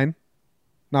 friend of mine,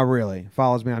 not really,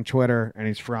 follows me on Twitter, and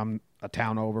he's from a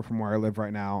town over from where I live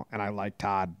right now, and I like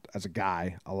Todd as a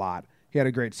guy a lot. He had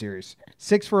a great series.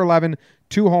 6 for 11,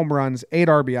 2 home runs, 8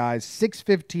 RBIs,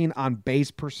 615 on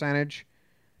base percentage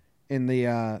in the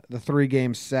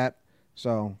 3-game set.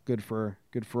 So good for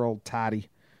old Todd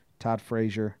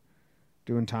Frazier,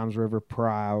 doing Tom's River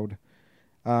proud.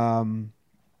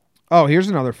 Here's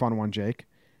another fun one, Jake.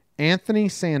 Anthony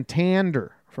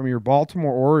Santander from your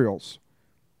Baltimore Orioles.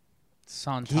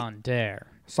 Santander.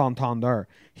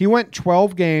 He went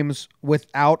 12 games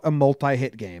without a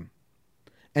multi-hit game.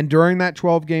 And during that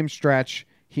 12-game stretch,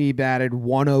 he batted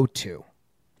 102,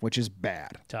 which is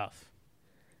bad. Tough.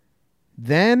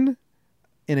 Then,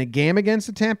 in a game against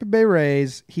the Tampa Bay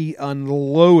Rays, he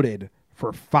unloaded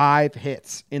for 5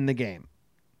 hits in the game.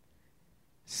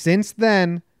 Since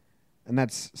then, and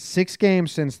that's 6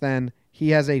 games since then, he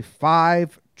has a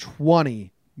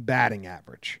 .520 batting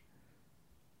average.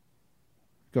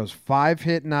 Goes 5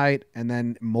 hit night and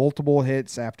then multiple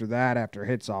hits after that, after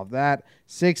hits off that.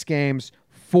 6 games,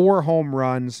 4 home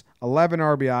runs, 11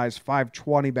 RBIs,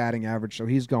 .520 batting average. So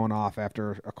he's going off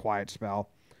after a quiet spell.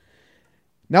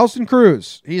 Nelson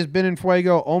Cruz, he has been in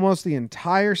Fuego almost the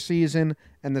entire season.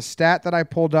 And the stat that I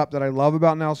pulled up that I love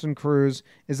about Nelson Cruz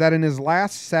is that in his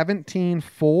last 17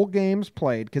 full games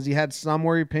played, because he had some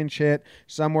where he pinch hit,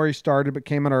 some where he started but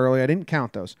came out early. I didn't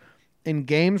count those. In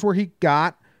games where he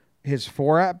got his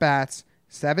 4 at-bats,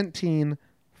 17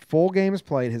 full games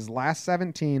played, his last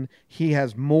 17, he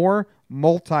has more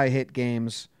multi-hit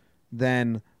games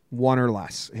than 1 or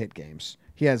less hit games.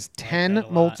 He has 10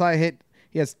 multi-hit.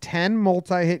 He has 10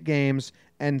 multi-hit games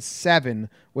and 7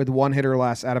 with 1 hit or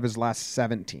less out of his last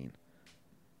 17.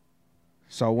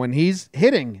 So when he's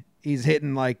hitting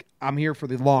like, I'm here for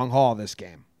the long haul this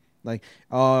game. Like,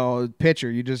 oh, pitcher,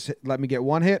 you just let me get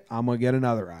 1 hit, I'm going to get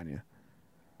another on you.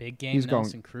 Big game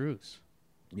Nelson Cruz.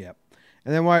 Yep.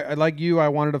 And then, like you, I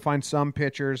wanted to find some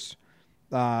pitchers.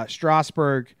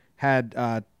 Strasburg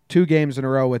had 2 games in a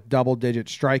row with double-digit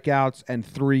strikeouts and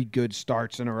 3 good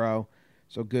starts in a row.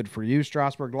 So good for you,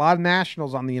 Strasburg. A lot of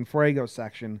Nationals on the Infuego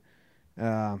section.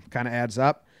 Kind of adds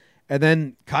up. And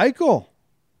then Keuchel,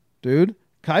 dude.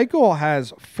 Keuchel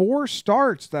has 4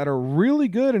 starts that are really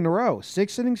good in a row.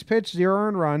 6 innings pitched, 0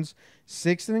 earned runs.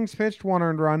 6 innings pitched, 1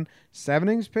 earned run. 7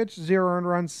 innings pitched, 0 earned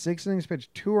runs. 6 innings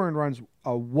pitched, 2 earned runs.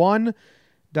 A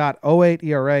 1.08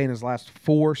 ERA in his last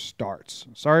 4 starts.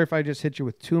 Sorry if I just hit you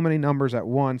with too many numbers at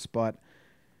once, but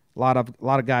a lot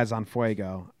of guys on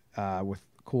Fuego with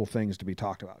cool things to be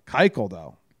talked about. Keuchel,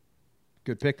 though,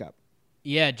 good pickup.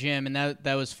 Yeah, Jim, and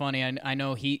that was funny. I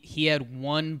know he had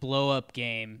 1 blow-up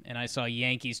game, and I saw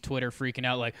Yankees Twitter freaking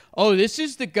out like, oh, this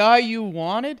is the guy you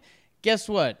wanted? Guess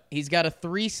what? He's got a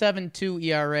 3.72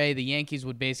 ERA. The Yankees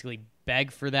would basically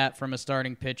beg for that from a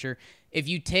starting pitcher. If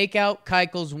you take out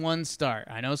Keuchel's 1 start,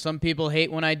 I know some people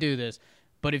hate when I do this,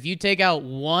 but if you take out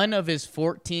 1 of his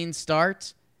 14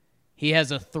 starts, he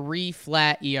has a 3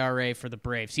 flat ERA for the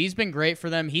Braves. He's been great for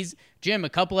them. Jim, a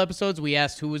couple episodes we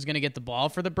asked who was going to get the ball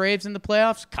for the Braves in the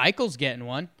playoffs. Keuchel's getting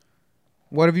one.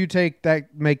 What if you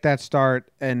make that start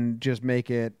and just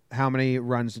make it, how many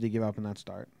runs did he give up in that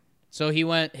start? So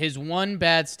his 1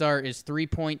 bad start is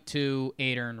 3.2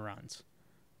 8 earned runs.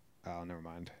 Oh, never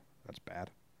mind. That's bad.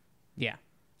 Yeah.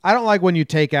 I don't like when you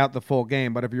take out the full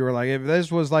game, but if you were like, if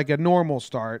this was like a normal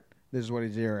start, this is what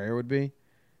his ERA would be.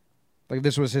 Like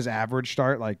this was his average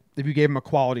start. Like if you gave him a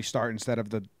quality start instead of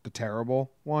the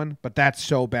terrible one, but that's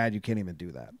so bad you can't even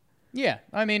do that. Yeah,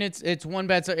 I mean it's 1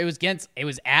 bad start. It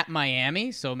was at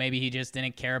Miami, so maybe he just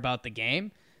didn't care about the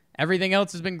game. Everything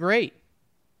else has been great.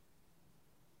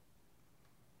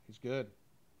 He's good.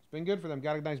 It's been good for them.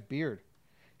 Got a nice beard.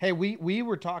 Hey, we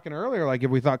were talking earlier, like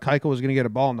if we thought Keuchel was going to get a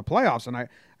ball in the playoffs, and I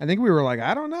think we were like,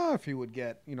 I don't know if he would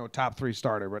get top 3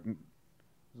 starter, but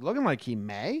looking like he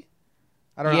may.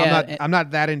 I don't know. I'm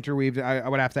not that interweaved. I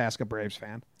would have to ask a Braves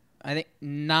fan. I think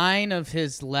 9 of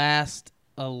his last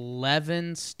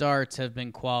 11 starts have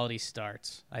been quality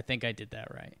starts. I think I did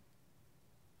that right.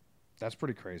 That's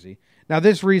pretty crazy. Now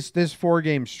this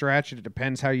 4-game stretch, it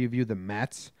depends how you view the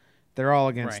Mets. They're all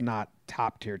against not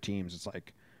top tier teams. It's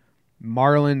like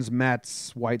Marlins,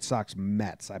 Mets, White Sox,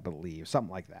 Mets, I believe,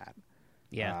 something like that.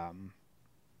 Yeah.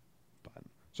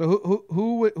 So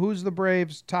who's the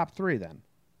Braves' top 3 then?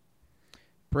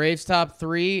 Braves top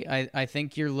 3. I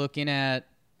think you're looking at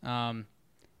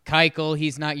Keuchel.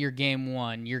 He's not your game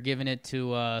 1. You're giving it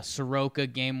to Soroka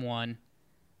game 1,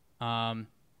 and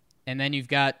then you've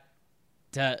got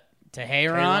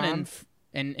Teheran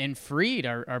and Fried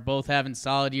are both having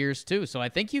solid years too. So I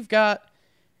think you've got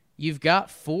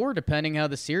 4 depending how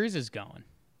the series is going.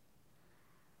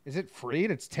 Is it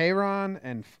Fried? It's Teheran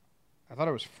and I thought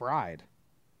it was Fried.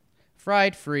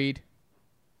 Fried.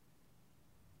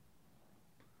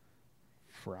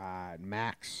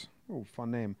 Max. Oh,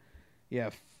 fun name. Yeah,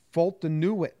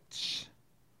 Foltynewicz.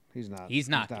 He's not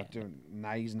getting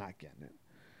it.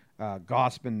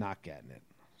 Gausman not getting it.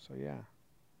 So yeah.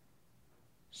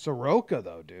 Soroka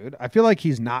though, dude. I feel like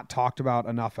he's not talked about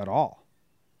enough at all.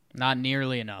 Not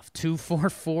nearly enough.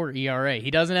 2.44 ERA.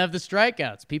 He doesn't have the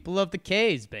strikeouts. People love the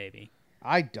K's, baby.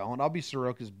 I don't. I'll be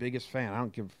Soroka's biggest fan. I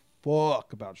don't give a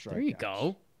fuck about strikeouts. There you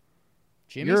go.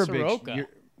 Jimmy You're Soroka.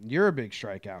 You're a big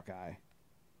strikeout guy.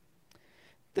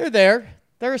 They're there.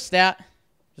 They're a stat.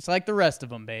 Just like the rest of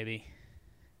them, baby.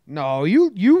 No,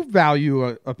 you value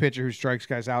a pitcher who strikes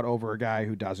guys out over a guy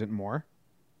who doesn't more.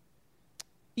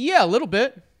 Yeah, a little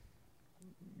bit.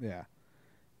 Yeah.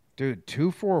 Dude,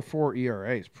 2.44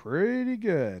 ERA is pretty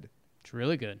good. It's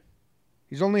really good.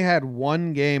 He's only had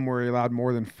one game where he allowed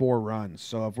more than 4 runs.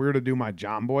 So if we were to do my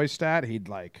John Boy stat,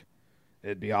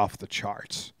 it'd be off the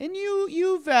charts. And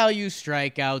you value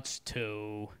strikeouts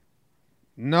too.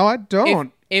 No, I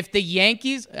don't. If the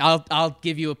Yankees, I'll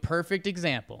give you a perfect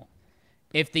example.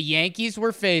 If the Yankees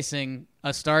were facing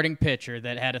a starting pitcher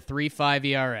that had a 3.5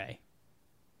 ERA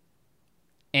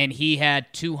and he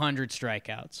had 200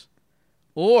 strikeouts,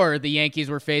 or the Yankees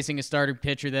were facing a starting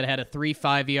pitcher that had a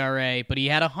 3.5 ERA but he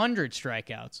had 100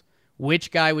 strikeouts,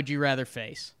 which guy would you rather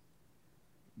face?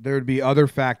 There would be other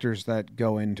factors that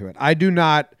go into it. I do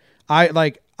not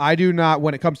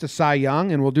when it comes to Cy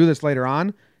Young, and we'll do this later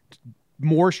on,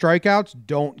 more strikeouts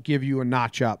don't give you a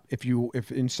notch up if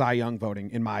in Cy Young voting,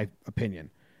 in my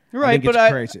opinion. Right,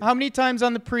 crazy. How many times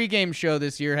on the pregame show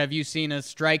this year have you seen a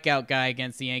strikeout guy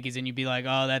against the Yankees and you'd be like,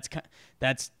 oh,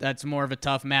 that's more of a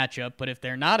tough matchup. But if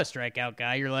they're not a strikeout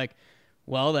guy, you're like,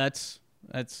 well,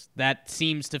 that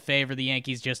seems to favor the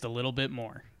Yankees just a little bit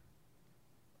more.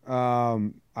 I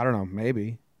don't know,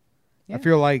 maybe. Yeah. I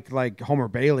feel like Homer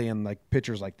Bailey and like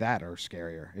pitchers like that are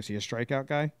scarier. Is he a strikeout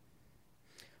guy?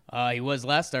 He was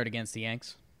last start against the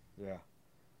Yanks.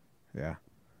 Yeah.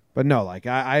 But no,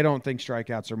 I don't think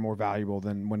strikeouts are more valuable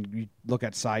than when you look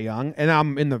at Cy Young, and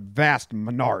I'm in the vast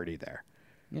minority there.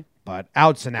 Yeah. But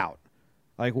outs and out.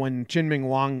 Like when Chien-Ming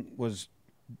Wang was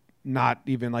not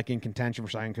even in contention for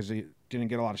Cy Young because he didn't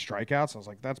get a lot of strikeouts, I was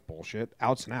like, that's bullshit.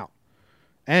 Outs and out.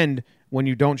 And when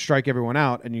you don't strike everyone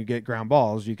out and you get ground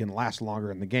balls, you can last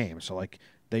longer in the game. So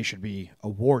they should be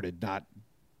awarded,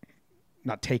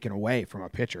 not taken away from a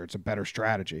pitcher. It's a better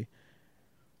strategy.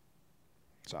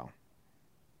 So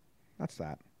that's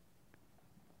that.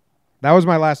 That was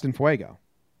my last in Fuego.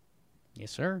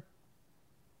 Yes, sir.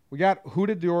 We got who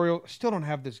did the Orioles? Still don't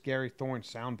have this Gary Thorne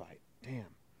soundbite.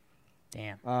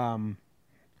 Damn.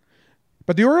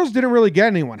 But the Orioles didn't really get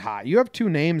anyone hot. You have 2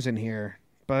 names in here,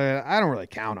 but I don't really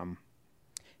count them.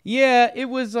 Yeah, it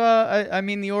was.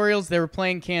 The Orioles, they were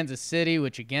playing Kansas City,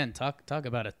 which again, talk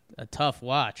about a tough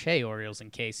watch. Hey, Orioles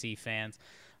and KC fans.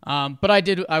 But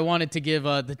I wanted to give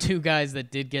the 2 guys that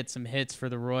did get some hits for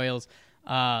the Royals,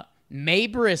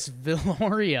 Maybris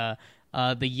Viloria,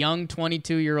 the young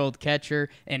 22-year-old catcher,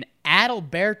 and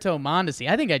Adalberto Mondesi.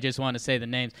 I think I just want to say the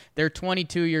names. They're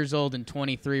 22 years old and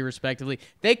 23, respectively.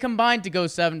 They combined to go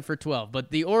 7 for 12. But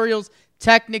the Orioles,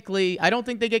 technically, I don't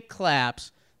think they get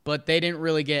claps, but they didn't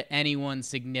really get anyone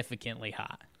significantly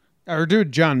hot. Our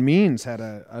dude John Means had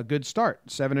a good start.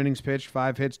 7 innings pitched,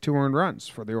 5 hits, 2 earned runs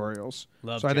for the Orioles.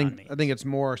 Love so John Means. I think it's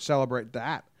more celebrate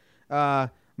that.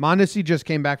 Mondesi just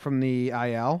came back from the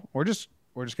IL, or just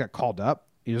got called up.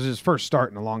 It was his first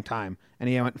start in a long time, and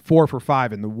he went 4 for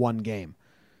 5 in the one game.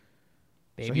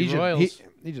 Baby so Royals.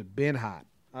 He's just been hot.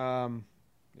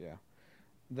 Yeah.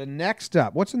 The next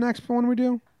up, what's the next one we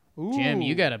do? Ooh. Jim,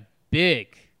 you got a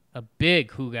big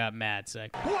Who Got Mad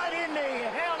segment. What in the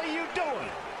hell are you doing?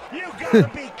 You gotta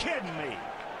be kidding me.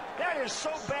 That is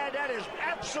so bad. That is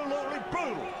absolutely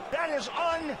brutal. That is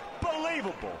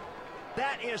unbelievable.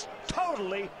 That is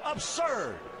totally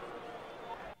absurd.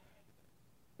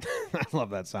 I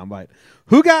love that soundbite.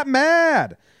 Who got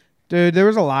mad? Dude, there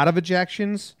was a lot of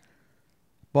ejections,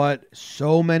 but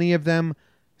so many of them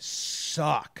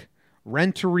suck.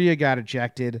 Renteria got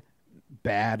ejected.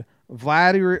 Bad.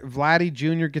 Vladdy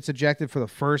Jr. gets ejected for the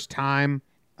first time.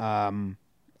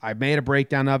 I made a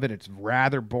breakdown of it. It's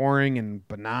rather boring and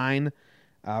benign.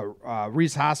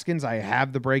 Rhys Hoskins, I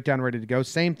have the breakdown ready to go.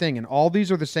 Same thing, and all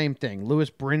these are the same thing. Lewis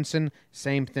Brinson,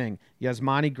 same thing.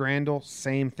 Yasmani Grandal,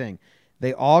 same thing.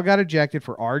 They all got ejected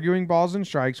for arguing balls and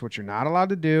strikes, which you're not allowed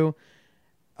to do.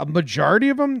 A majority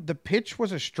of them, the pitch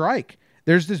was a strike.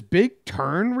 There's this big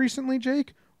turn recently,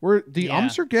 Jake, where the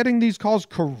umps are getting these calls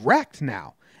correct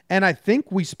now. And I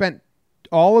think we spent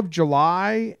all of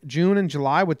June and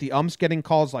July with the umps getting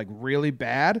calls really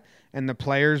bad and the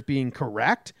players being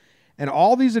correct. And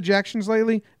all these ejections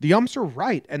lately, the umps are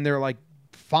right, and they're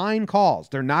fine calls.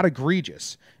 They're not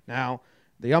egregious. Now,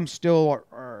 the umps still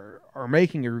are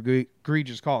making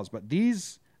egregious calls, but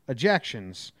these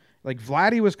ejections,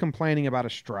 Vladdy was complaining about a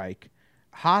strike.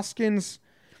 Hoskins,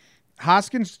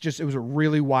 Hoskins it was a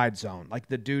really wide zone. Like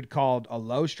the dude called a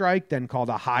low strike, then called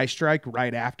a high strike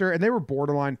right after. And they were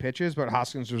borderline pitches, but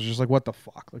Hoskins was just like, what the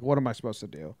fuck? Like, what am I supposed to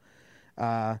do?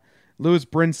 Lewis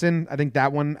Brinson, I think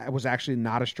that one was actually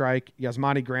not a strike.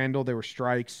 Yasmani Grandal, they were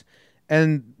strikes.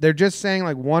 And they're just saying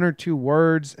like one or two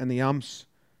words, and the umps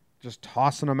just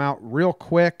tossing them out real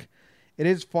quick. It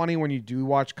is funny when you do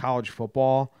watch college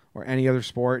football or any other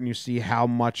sport and you see how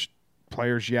much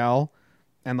players yell,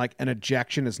 and like an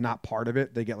ejection is not part of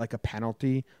it. They get like a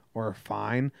penalty or a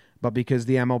fine, but because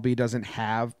the MLB doesn't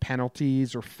have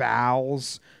penalties or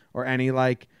fouls or any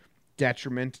like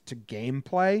detriment to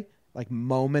gameplay, like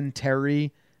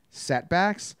momentary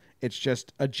setbacks, it's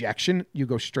just ejection. You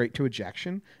go straight to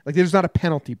ejection. Like there's not a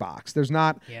penalty box. There's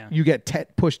not, you get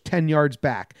pushed 10 yards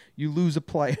back. You lose a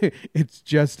play. It's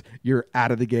just, you're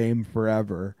out of the game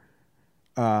forever.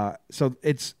 So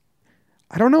it's,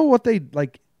 I don't know what they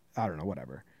like. I don't know,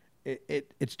 whatever.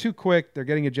 It's too quick. They're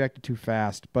getting ejected too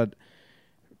fast, but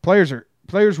players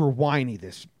were whiny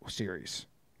this series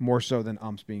more so than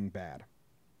umps being bad.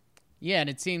 Yeah. And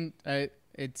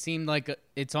it seemed like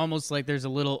it's almost like there's a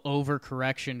little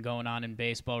overcorrection going on in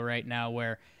baseball right now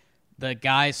where the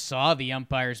guys saw the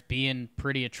umpires being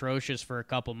pretty atrocious for a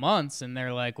couple months, and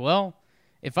they're like, well,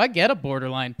 if I get a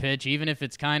borderline pitch, even if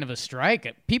it's kind of a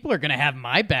strike, people are going to have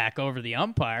my back over the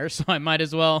umpire, so I might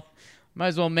as well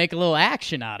make a little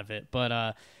action out of it.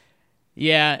 But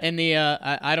yeah, and the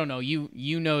I don't know,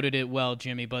 you noted it well,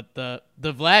 Jimmy, but the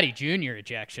Vladdy Jr.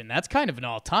 ejection, that's kind of an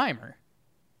all-timer.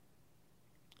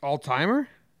 All-timer?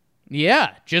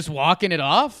 Yeah, just walking it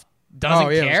off. Doesn't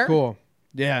care. It was cool.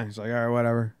 Yeah, he's like, all right,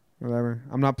 whatever.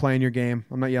 I'm not playing your game.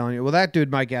 I'm not yelling at you. Well, that dude,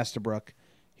 Mike Estabrook,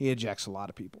 he ejects a lot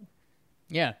of people.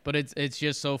 Yeah, but it's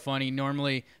just so funny.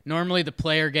 Normally the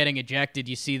player getting ejected,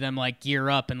 you see them like gear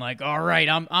up and like, all right,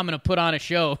 I'm gonna put on a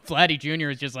show. Vladdy Jr.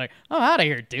 is just like, I'm out of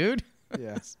here, dude.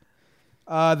 Yes.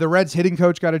 The Reds hitting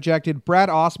coach got ejected. Brad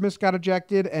Ausmus got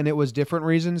ejected, and it was different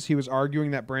reasons. He was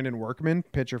arguing that Brandon Workman,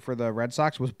 pitcher for the Red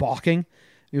Sox, was balking.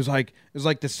 He was like, it was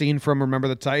like the scene from Remember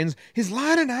the Titans. He's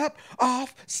lining up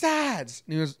off sides.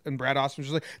 And Brad Ausmus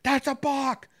was like, that's a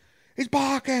balk. He's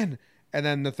balking. And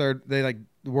then the third, they like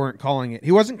weren't calling it.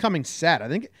 He wasn't coming set. I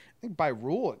think by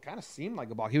rule, it kind of seemed like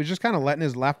a balk. He was just kind of letting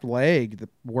his left leg, the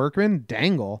Workman,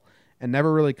 dangle and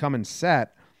never really coming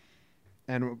set.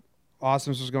 And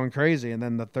Ausmus was going crazy. And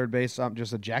then the third base ump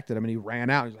just ejected him, and he ran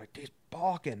out. He's like, he's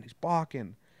balking.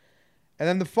 And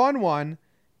then the fun one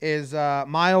is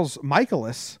Miles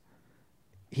Michaelis.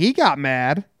 He got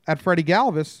mad at Freddie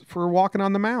Galvis for walking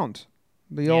on the mound.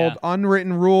 The old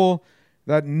unwritten rule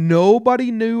that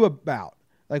nobody knew about.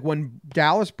 Like when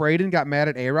Dallas Braden got mad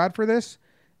at A-Rod for this,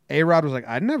 A-Rod was like,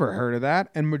 I'd never heard of that.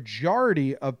 And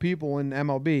majority of people in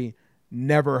MLB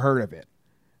never heard of it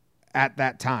at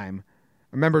that time.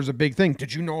 I remember it was a big thing.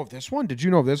 Did you know of this one? Did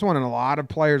you know of this one? And a lot of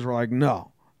players were like,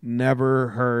 no, never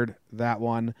heard that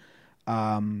one.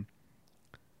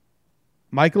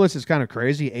 Michaelis is kind of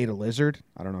crazy. He ate a lizard.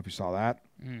 I don't know if you saw that.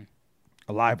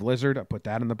 A live lizard. I put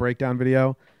that in the breakdown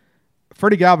video.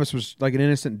 Freddie Galvis was like an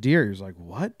innocent deer. He was like,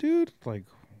 what, dude? Like,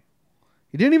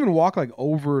 he didn't even walk like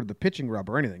over the pitching rub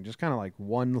or anything. Just kind of like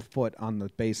 1 foot on the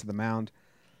base of the mound.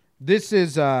 This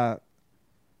is,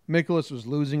 Michaelis was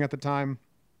losing at the time.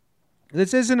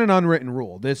 This isn't an unwritten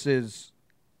rule. This is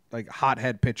like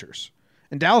hothead pitchers.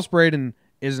 And Dallas Braden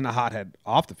isn't a hothead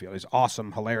off the field. He's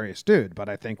awesome, hilarious dude. But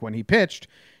I think when he pitched,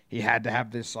 he had to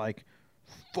have this like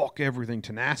fuck everything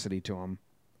tenacity to him,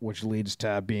 which leads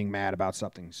to being mad about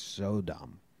something so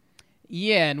dumb.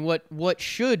 Yeah, and what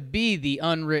should be the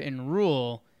unwritten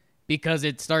rule, because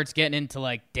it starts getting into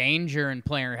like danger and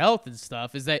player health and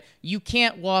stuff, is that you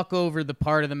can't walk over the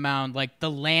part of the mound like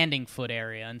the landing foot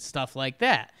area and stuff like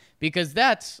that. Because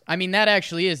that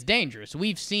actually is dangerous.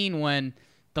 We've seen when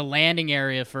the landing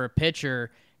area for a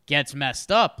pitcher gets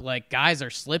messed up, like guys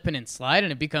are slipping and sliding,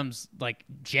 it becomes like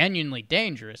genuinely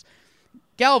dangerous.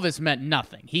 Galvis meant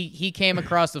nothing. He came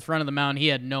across the front of the mound. He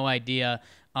had no idea.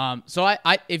 So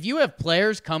I if you have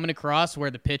players coming across where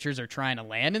the pitchers are trying to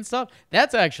land and stuff,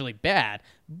 that's actually bad.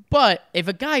 But if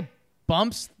a guy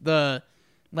bumps the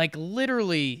like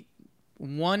literally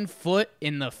 1 foot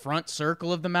in the front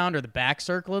circle of the mound or the back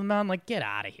circle of the mound, like get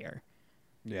out of here.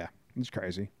 Yeah, it's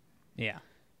crazy. Yeah.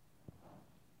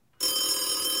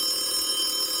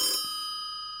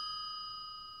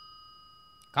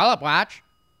 Call up, Watch.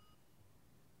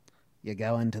 You're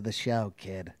going to the show,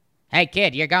 kid. Hey,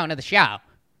 kid, you're going to the show.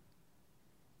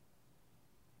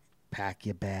 Pack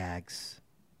your bags.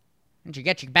 Why don't you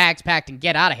get your bags packed and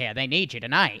get out of here? They need you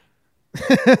tonight.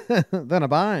 Then a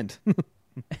bind.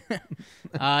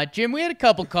 Jim, we had a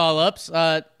couple call-ups.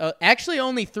 Actually,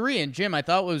 only 3. And, Jim, I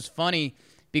thought what was funny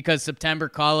because September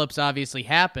call-ups obviously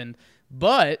happened.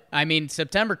 But, I mean,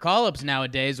 September call-ups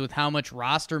nowadays with how much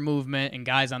roster movement and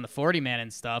guys on the 40-man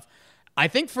and stuff, I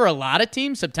think for a lot of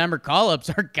teams, September call-ups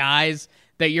are guys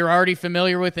that you're already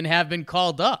familiar with and have been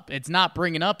called up. It's not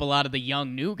bringing up a lot of the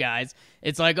young new guys.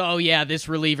 It's like, oh, yeah, this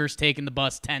reliever's taken the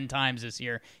bus 10 times this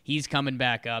year. He's coming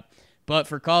back up. But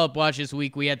for call-up watch this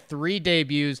week, we had 3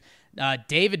 debuts.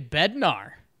 David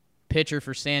Bednar, pitcher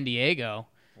for San Diego.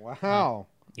 Wow.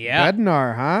 Yeah.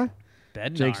 Bednar, huh?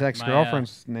 Bednar. Jake's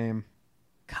ex-girlfriend's name.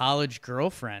 College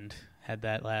girlfriend had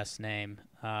that last name.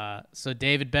 So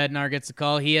David Bednar gets a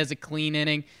call. He has a clean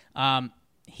inning.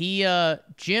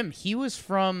 Jim, he was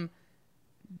from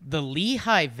the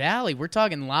Lehigh Valley. We're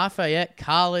talking Lafayette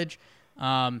College.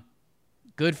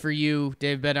 Good for you,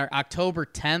 David Bednar. October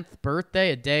 10th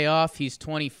birthday, a day off. He's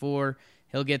 24.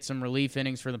 He'll get some relief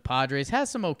innings for the Padres. Has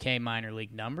some okay minor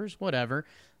league numbers, whatever.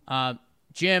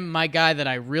 Jim, my guy that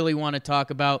I really want to talk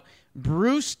about,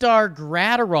 Brusdar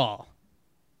Graterol.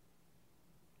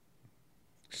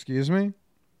 Excuse me?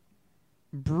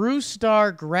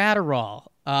 Brusdar Graterol.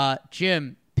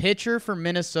 Jim, pitcher for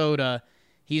Minnesota.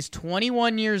 He's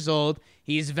 21 years old.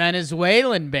 He's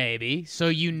Venezuelan, baby. So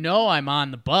you know I'm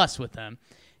on the bus with him.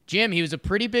 Jim, he was a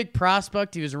pretty big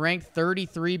prospect. He was ranked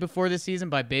 33 before the season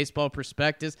by Baseball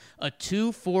Prospectus, a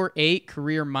 2.48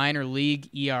 career minor league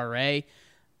ERA.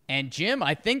 And Jim,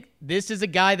 I think this is a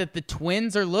guy that the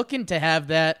Twins are looking to have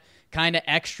that kind of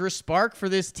extra spark for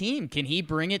this team. Can he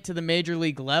bring it to the major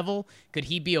league level? Could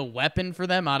he be a weapon for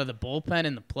them out of the bullpen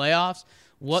in the playoffs?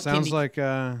 Sounds like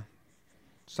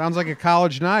a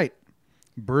college night.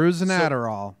 Brews and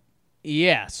Adderall.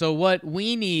 Yeah, so what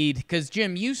we need, because,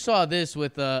 Jim, you saw this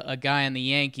with a guy on the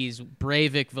Yankees,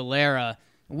 Breivik Valera.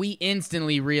 We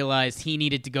instantly realized he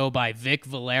needed to go by Vic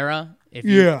Valera if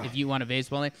you want a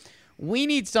baseball name. We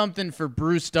need something for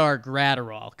Brusdar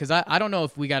Graterol, because I don't know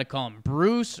if we got to call him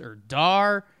Bruce or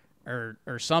Dar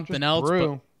or something Just else.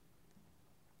 Brew.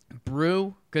 But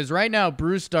Brew, because right now,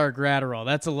 Brusdar Graterol,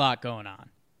 that's a lot going on.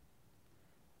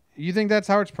 You think that's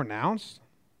how it's pronounced?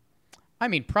 I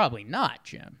mean, probably not,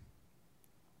 Jim.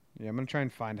 Yeah, I'm going to try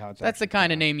and find how it's That's the actually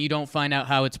kind of pronounced. name you don't find out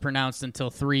how it's pronounced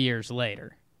until 3 years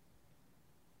later.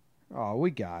 Oh, we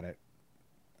got it.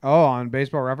 Oh, on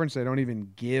Baseball Reference, they don't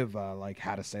even give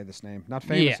how to say this name. Not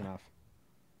famous Yeah. enough.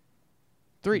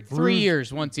 3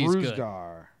 years once he's good.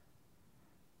 Brusdar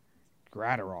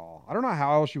Graterol. I don't know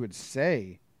how else you would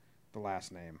say the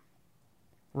last name.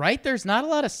 Right? There's not a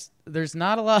lot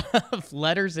of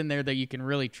letters in there that you can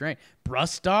really train.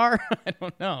 Brusdar? I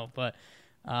don't know, but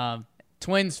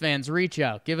Twins fans, reach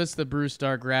out. Give us the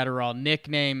Brusdar Graterol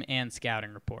nickname and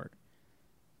scouting report.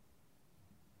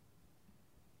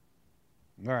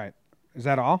 All right. Is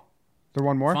that all? Is there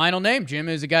one more? Final name, Jim,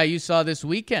 is a guy you saw this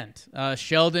weekend.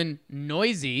 Sheldon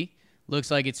Noisy.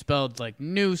 Looks like it's spelled like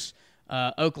noose.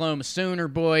 Oklahoma Sooner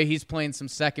boy. He's playing some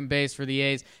second base for the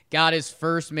A's. Got his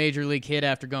first major league hit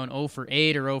after going 0 for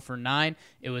 8 or 0 for 9.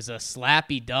 It was a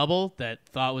slappy double that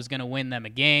thought was going to win them a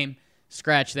game.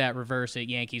 Scratch that, reverse it.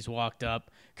 Yankees walked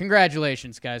up.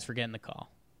 Congratulations, guys, for getting the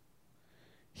call.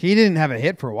 He didn't have a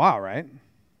hit for a while, right?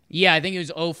 Yeah, I think it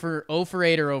was 0 for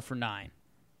 8 or 0 for 9.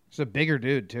 He's a bigger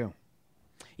dude, too.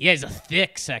 Yeah, he's a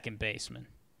thick second baseman.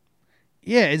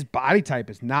 Yeah, his body type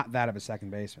is not that of a second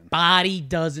baseman. Body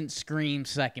doesn't scream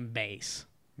second base.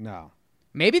 No.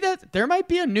 Maybe there might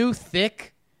be a new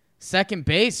thick second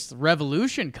base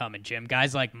revolution coming, Jim.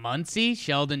 Guys like Muncy,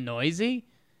 Sheldon Noisy.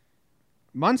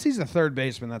 Muncy's a third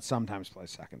baseman that sometimes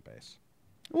plays second base.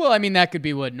 Well, I mean, that could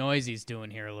be what Noisy's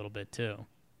doing here a little bit, too.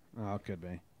 Oh, it could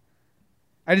be.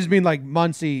 I just mean like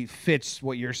Muncy fits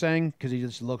what you're saying because he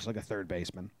just looks like a third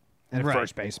baseman and a Right.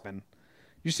 first baseman.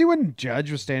 You see when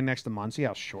Judge was standing next to Muncy,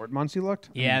 how short Muncy looked?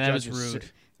 Yeah, that was Judge is rude.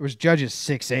 It was Judge's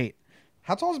 6'8".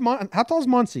 How tall is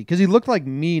Muncy? Because he looked like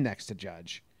me next to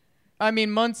Judge. I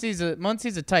mean, Muncy's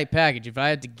a tight package. If I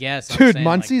had to guess, I'm Dude, saying,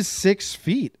 like- Muncy's 6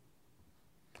 feet.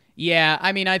 yeah,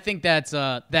 I mean, I think that's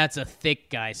a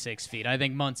thick guy, 6 feet. I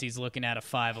think Muncy's looking at a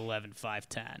 5'11",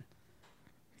 5'10".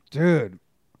 Dude.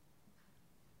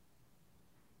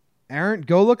 Aaron,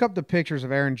 go look up the pictures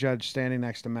of Aaron Judge standing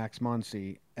next to Max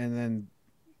Muncy, and then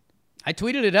I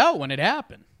tweeted it out when it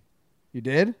happened. you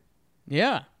did?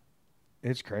 Yeah.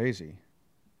 It's crazy.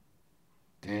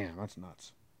 Damn, that's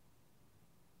nuts.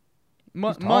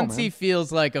 Muncy tall, man.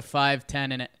 feels like a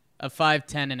 5'10"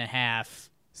 and a half,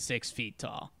 6 feet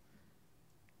tall.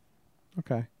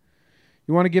 Okay.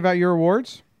 You want to give out your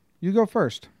awards? You go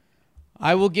first.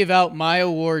 I will give out my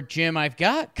award, Jim. I've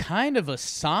got kind of a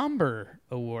somber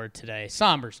award today.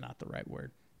 Somber's not the right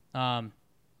word.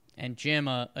 And Jim,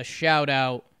 a shout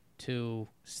out to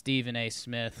Stephen A.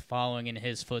 Smith, following in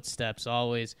his footsteps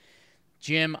always.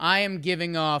 Jim, I am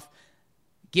giving up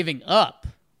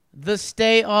the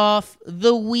Stay Off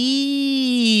the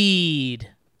Weed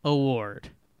Award.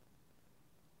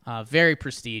 Very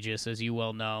prestigious, as you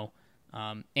well know.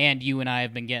 And you and I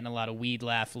have been getting a lot of weed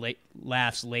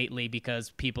laughs lately because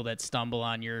people that stumble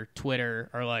on your Twitter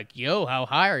are like, yo, how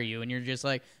high are you? And you're just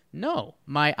like, no,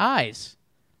 my eyes.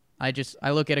 I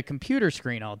look at a computer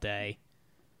screen all day.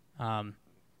 I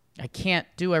can't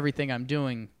do everything I'm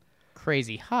doing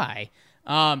crazy high.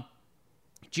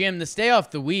 Jim, the Stay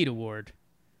Off the Weed Award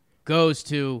goes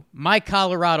to my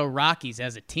Colorado Rockies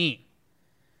as a team.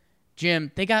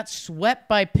 Jim, they got swept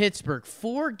by Pittsburgh.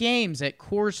 4 games at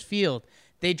Coors Field.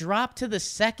 They dropped to the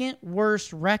second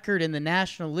worst record in the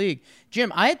National League.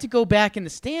 Jim, I had to go back in the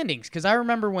standings because I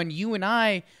remember when you and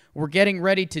I were getting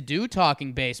ready to do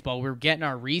Talking Baseball, we were getting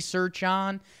our research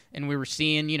on, and we were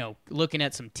seeing, looking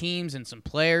at some teams and some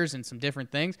players and some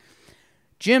different things.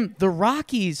 Jim, the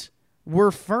Rockies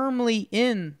were firmly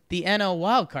in the NL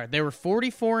wildcard. They were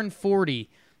 44-40,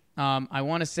 I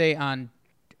want to say on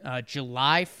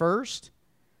July 1st,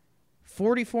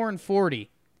 44-40.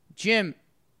 Jim,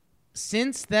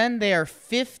 since then they are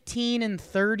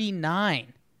 15-39.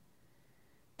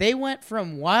 They went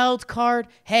from wild card,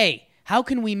 hey, how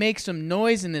can we make some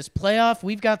noise in this playoff?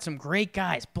 We've got some great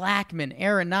guys, Blackmon,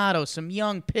 Arenado, some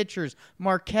young pitchers,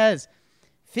 Marquez.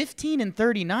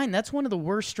 15-39, that's one of the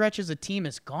worst stretches a team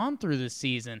has gone through this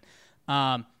season.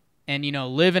 And,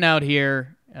 living out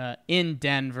here in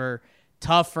Denver,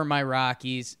 tough for my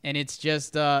Rockies, and it's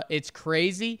just it's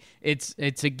crazy.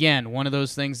 It's again one of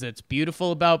those things that's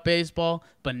beautiful about baseball,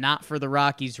 but not for the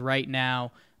Rockies right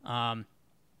now.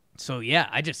 So yeah,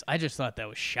 I just thought that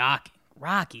was shocking.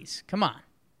 Rockies, come on,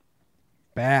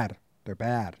 Bad. They're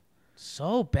bad.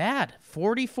 so bad.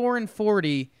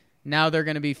 44-40. Now they're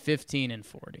going to be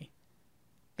 15-40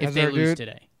 if they lose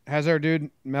today. Has our dude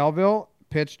Melville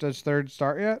pitched his third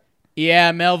start yet?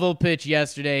 Yeah, Melville pitched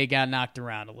yesterday. Got knocked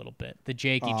around a little bit. The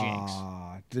Jakey Jinx.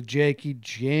 The Jakey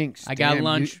Jinx. I got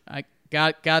lunch. I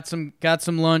got some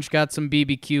lunch. Got some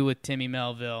BBQ with Timmy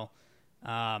Melville.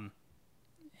 And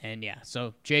yeah,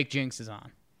 so Jake Jinx is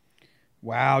on.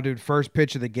 Wow, dude! First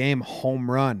pitch of the game, home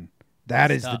run.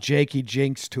 That is the Jakey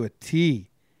Jinx to a T.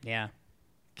 Yeah.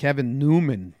 Kevin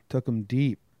Newman took him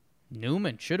deep.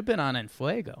 Newman should have been on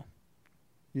Enfuego.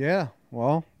 Yeah,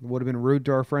 well, it would have been rude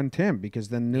to our friend Tim because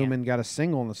then Newman got a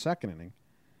single in the second inning.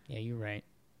 Yeah, you're right.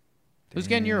 Who's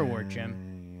getting your award,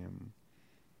 Jim?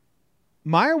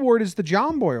 My award is the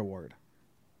John Boy Award.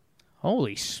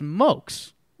 Holy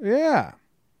smokes. Yeah.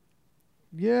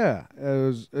 Yeah.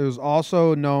 It was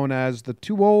also known as the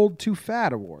Too Old, Too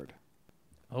Fat Award.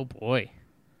 Oh, boy.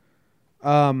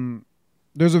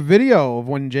 There's a video of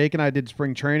when Jake and I did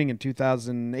spring training in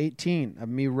 2018 of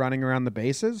me running around the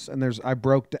bases, and I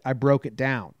broke it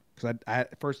down because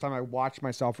first time I watched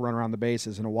myself run around the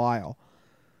bases in a while,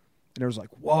 and it was like,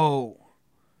 whoa,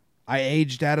 I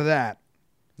aged out of that.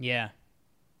 Yeah.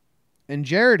 And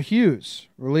Jared Hughes,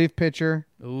 relief pitcher,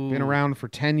 Ooh. been around for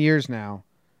 10 years now.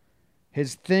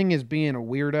 His thing is being a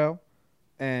weirdo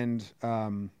and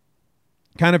kind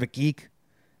of a geek.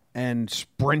 And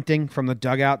sprinting from the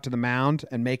dugout to the mound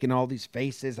and making all these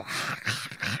faces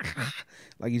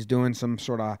like he's doing some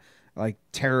sort of like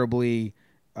terrible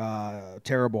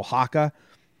haka.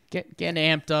 Getting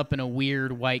amped up in a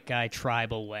weird white guy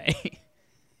tribal way.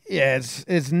 Yeah,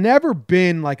 it's never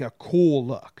been like a cool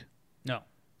look.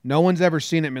 No one's ever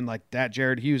seen him in like that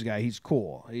Jared Hughes guy. He's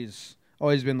cool. He's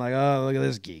always been like, oh, look at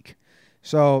this geek.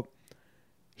 So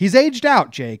he's aged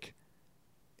out, Jake.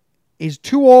 He's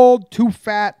too old, too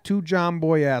fat, too John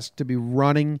Boy-esque to be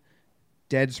running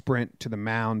dead sprint to the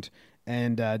mound.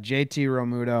 And JT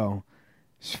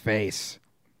Realmuto's face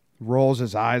rolls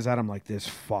his eyes at him like this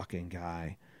fucking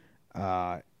guy.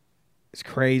 It's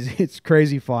crazy. It's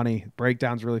crazy funny.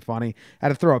 Breakdown's really funny. I had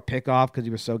to throw a pick off because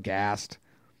he was so gassed.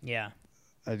 Yeah.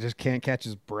 I just can't catch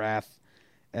his breath.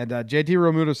 And JT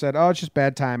Realmuto said, oh, it's just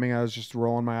bad timing. I was just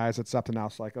rolling my eyes at something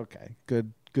else. Like, okay,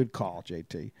 good call,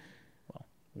 JT.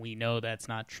 We know that's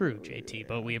not true, JT,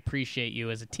 but we appreciate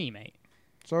you as a teammate.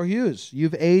 So, Hughes,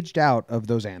 you've aged out of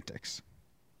those antics.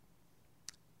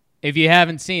 If you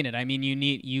haven't seen it, I mean, you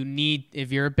need.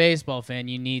 If you're a baseball fan,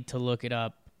 you need to look it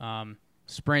up.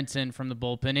 Sprints in from the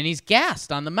bullpen, and he's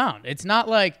gassed on the mound. It's not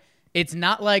like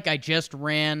I just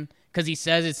ran because he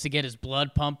says it's to get his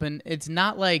blood pumping. It's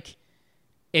not like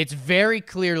it's very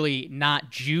clearly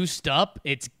not juiced up.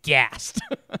 It's gassed.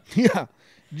 Yeah.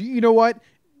 You know what?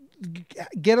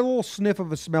 Get a little sniff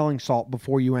of a smelling salt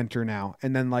before you enter now,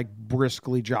 and then like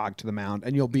briskly jog to the mound,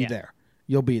 and you'll be there.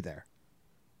 you'll be there.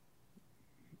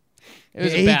 It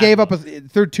was a He bad gave up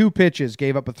move. through 2 pitches,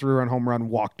 gave up a 3-run home run,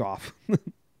 walked off.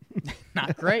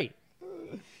 Not great.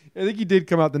 I think he did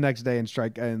come out the next day and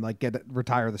strike and like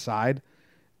retire the side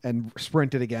and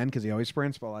sprint it again because he always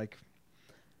sprints. But like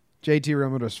JT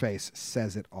Realmuto's face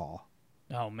says it all.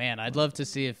 Oh man, I'd love to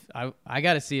see if I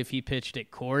got to see if he pitched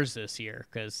at Coors this year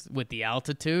because with the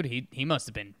altitude, he must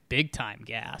have been big time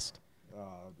gassed. Oh,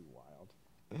 that'd be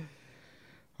wild.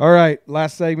 All right,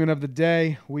 last segment of the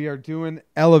day. We are doing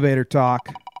elevator talk.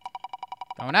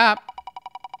 Going up.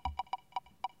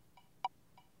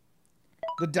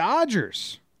 The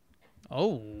Dodgers.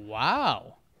 Oh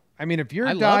wow. I mean, if you're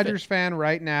I a love Dodgers it. fan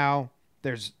right now,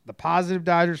 there's the positive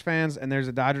Dodgers fans, and there's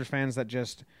the Dodgers fans that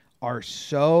just are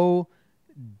so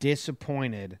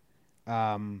disappointed.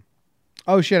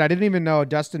 Oh, shit, I didn't even know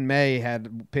Dustin May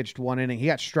had pitched 1 inning. He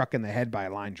got struck in the head by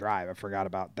a line drive. I forgot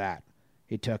about that.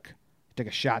 He took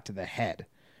a shot to the head.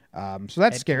 So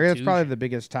that's Head scary. That's probably contusion. the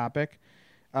biggest topic.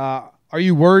 Are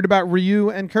you worried about Ryu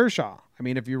and Kershaw? I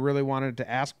mean, if you really wanted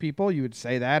to ask people, you would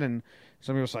say that, and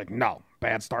some people are like, no,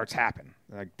 bad starts happen.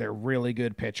 Like, they're really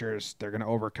good pitchers. They're going to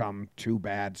overcome 2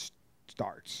 bad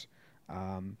starts.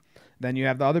 Then you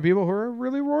have the other people who are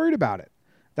really worried about it.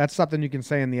 That's something you can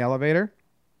say in the elevator.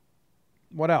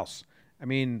 What else? I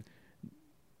mean,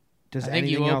 does I think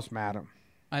anything else matter?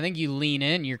 I think you lean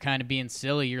in. You're kind of being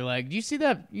silly. You're like, do you see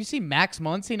that? You see Max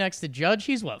Muncy next to Judge?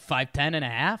 He's what, 5'10" and a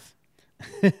half?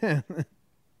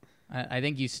 I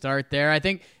think you start there. I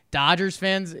think Dodgers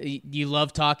fans, you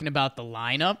love talking about the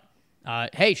lineup.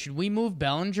 Hey, should we move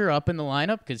Bellinger up in the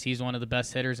lineup because he's one of the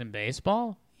best hitters in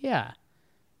baseball? Yeah.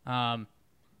 I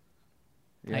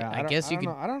guess you could.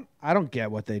 I don't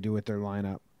get what they do with their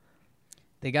lineup.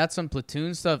 They got some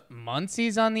platoon stuff.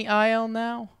 Muncy's on the IL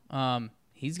now.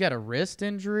 He's got a wrist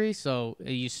injury, so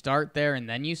you start there and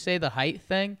then you say the height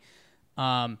thing.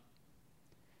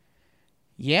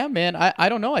 Yeah, man, I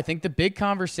don't know. I think the big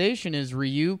conversation is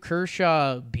Ryu,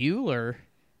 Kershaw, Buehler.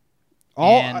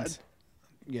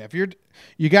 Yeah, if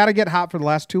you got to get hot for the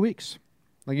last 2 weeks.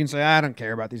 Like you can say, I don't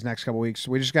care about these next couple weeks.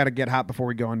 We just got to get hot before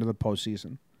we go into the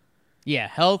postseason. Yeah,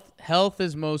 health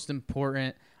is most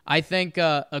important. I think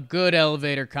a good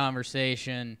elevator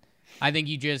conversation. I think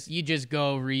you just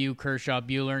go Ryu, Kershaw,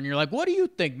 Buehler, and you're like, what do you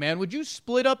think, man? Would you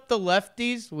split up the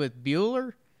lefties with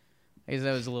Buehler? I guess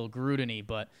that was a little Gruden-y,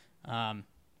 but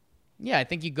yeah, I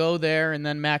think you go there and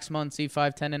then Max Muncy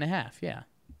 5'10" and a half. Yeah.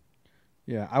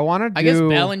 Yeah, I guess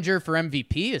Bellinger for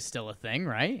MVP is still a thing,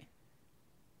 right?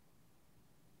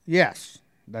 Yes,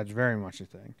 that's very much a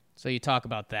thing. So you talk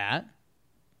about that.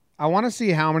 I want to see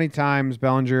how many times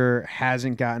Bellinger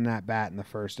hasn't gotten that bat in the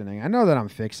first inning. I know that I'm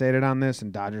fixated on this,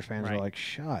 and Dodgers fans are Right. like,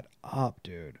 shut up,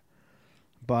 dude.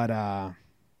 But,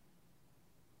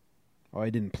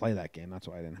 he didn't play that game. That's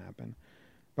why it didn't happen.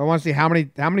 But I want to see how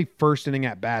many first inning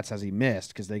at bats has he missed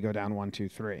because they go down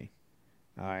 1-2-3.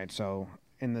 All right, so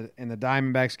in the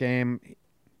Diamondbacks game,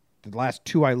 the last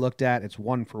 2 I looked at, it's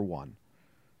 1 for 1.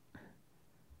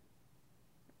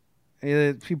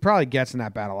 He probably gets in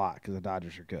that bat a lot because the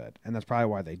Dodgers are good, and that's probably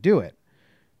why they do it.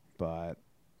 But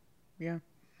Yeah.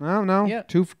 I don't know. Yeah.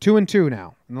 2-2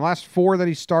 now. In the last 4 that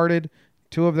he started,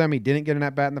 2 of them he didn't get in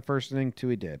that bat in the first inning. 2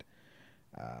 he did.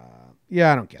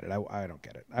 Yeah, I don't get it. I don't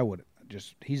get it. I would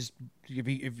just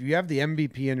if you have the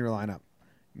MVP in your lineup,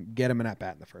 get him in that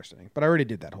bat in the first inning. But I already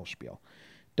did that whole spiel.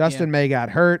 Dustin May got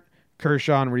hurt.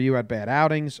 Kershaw and Ryu had bad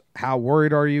outings. How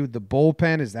worried are you? The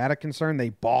bullpen, is that a concern? They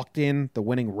balked in the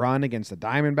winning run against the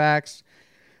Diamondbacks,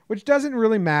 which doesn't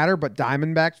really matter, but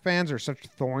Diamondbacks fans are such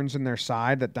thorns in their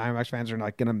side that Diamondbacks fans are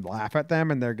like going to laugh at them,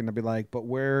 and they're going to be like, but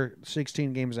we're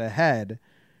 16 games ahead.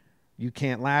 You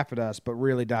can't laugh at us. But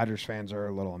really, Dodgers fans are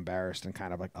a little embarrassed and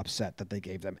kind of like upset that they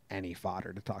gave them any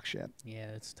fodder to talk shit. Yeah,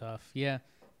 it's tough. Yeah.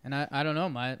 And I don't know.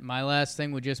 My last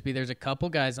thing would just be there's a couple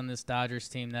guys on this Dodgers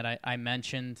team that I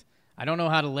mentioned. I don't know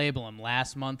how to label them.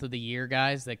 Last month of the year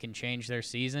guys that can change their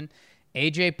season.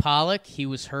 A.J. Pollock, he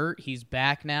was hurt. He's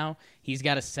back now. He's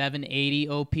got a 780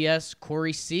 OPS.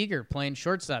 Corey Seager playing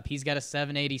shortstop. He's got a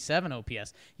 787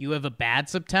 OPS. You have a bad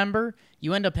September,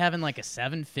 you end up having like a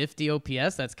 750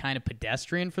 OPS. That's kind of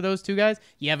pedestrian for those 2 guys.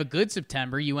 You have a good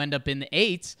September, you end up in the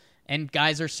 8s, and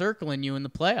guys are circling you in the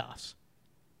playoffs.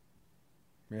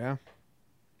 Yeah.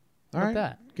 How All about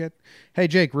right. that? Hey,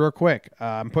 Jake, real quick.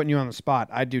 I'm putting you on the spot.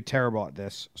 I do terrible at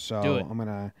this. So Do it. I'm going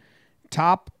to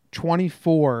top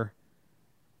 24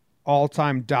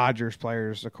 all-time Dodgers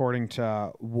players according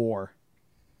to WAR.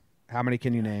 How many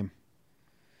can you name?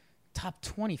 Top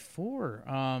 24.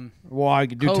 Well, I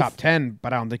could do Kof- top 10,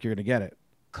 but I don't think you're going to get it.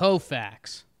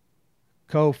 Koufax.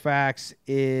 Koufax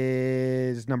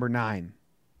is number 9.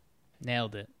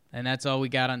 Nailed it. And that's all we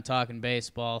got on Talking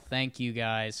Baseball. Thank you,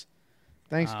 guys.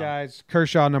 Thanks, guys.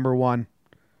 Kershaw, number 1.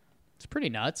 It's pretty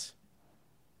nuts.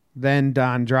 Then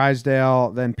Don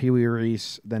Drysdale, then Pee Wee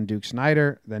Reese, then Duke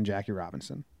Snyder, then Jackie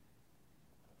Robinson.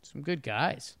 Some good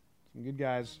guys. Some good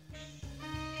guys.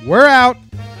 We're out.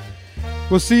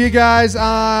 We'll see you guys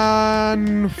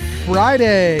on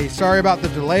Friday. Sorry about the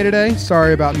delay today.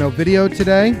 Sorry about no video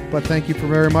today. But thank you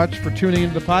very much for tuning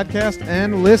into the podcast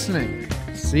and listening.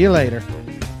 See you later.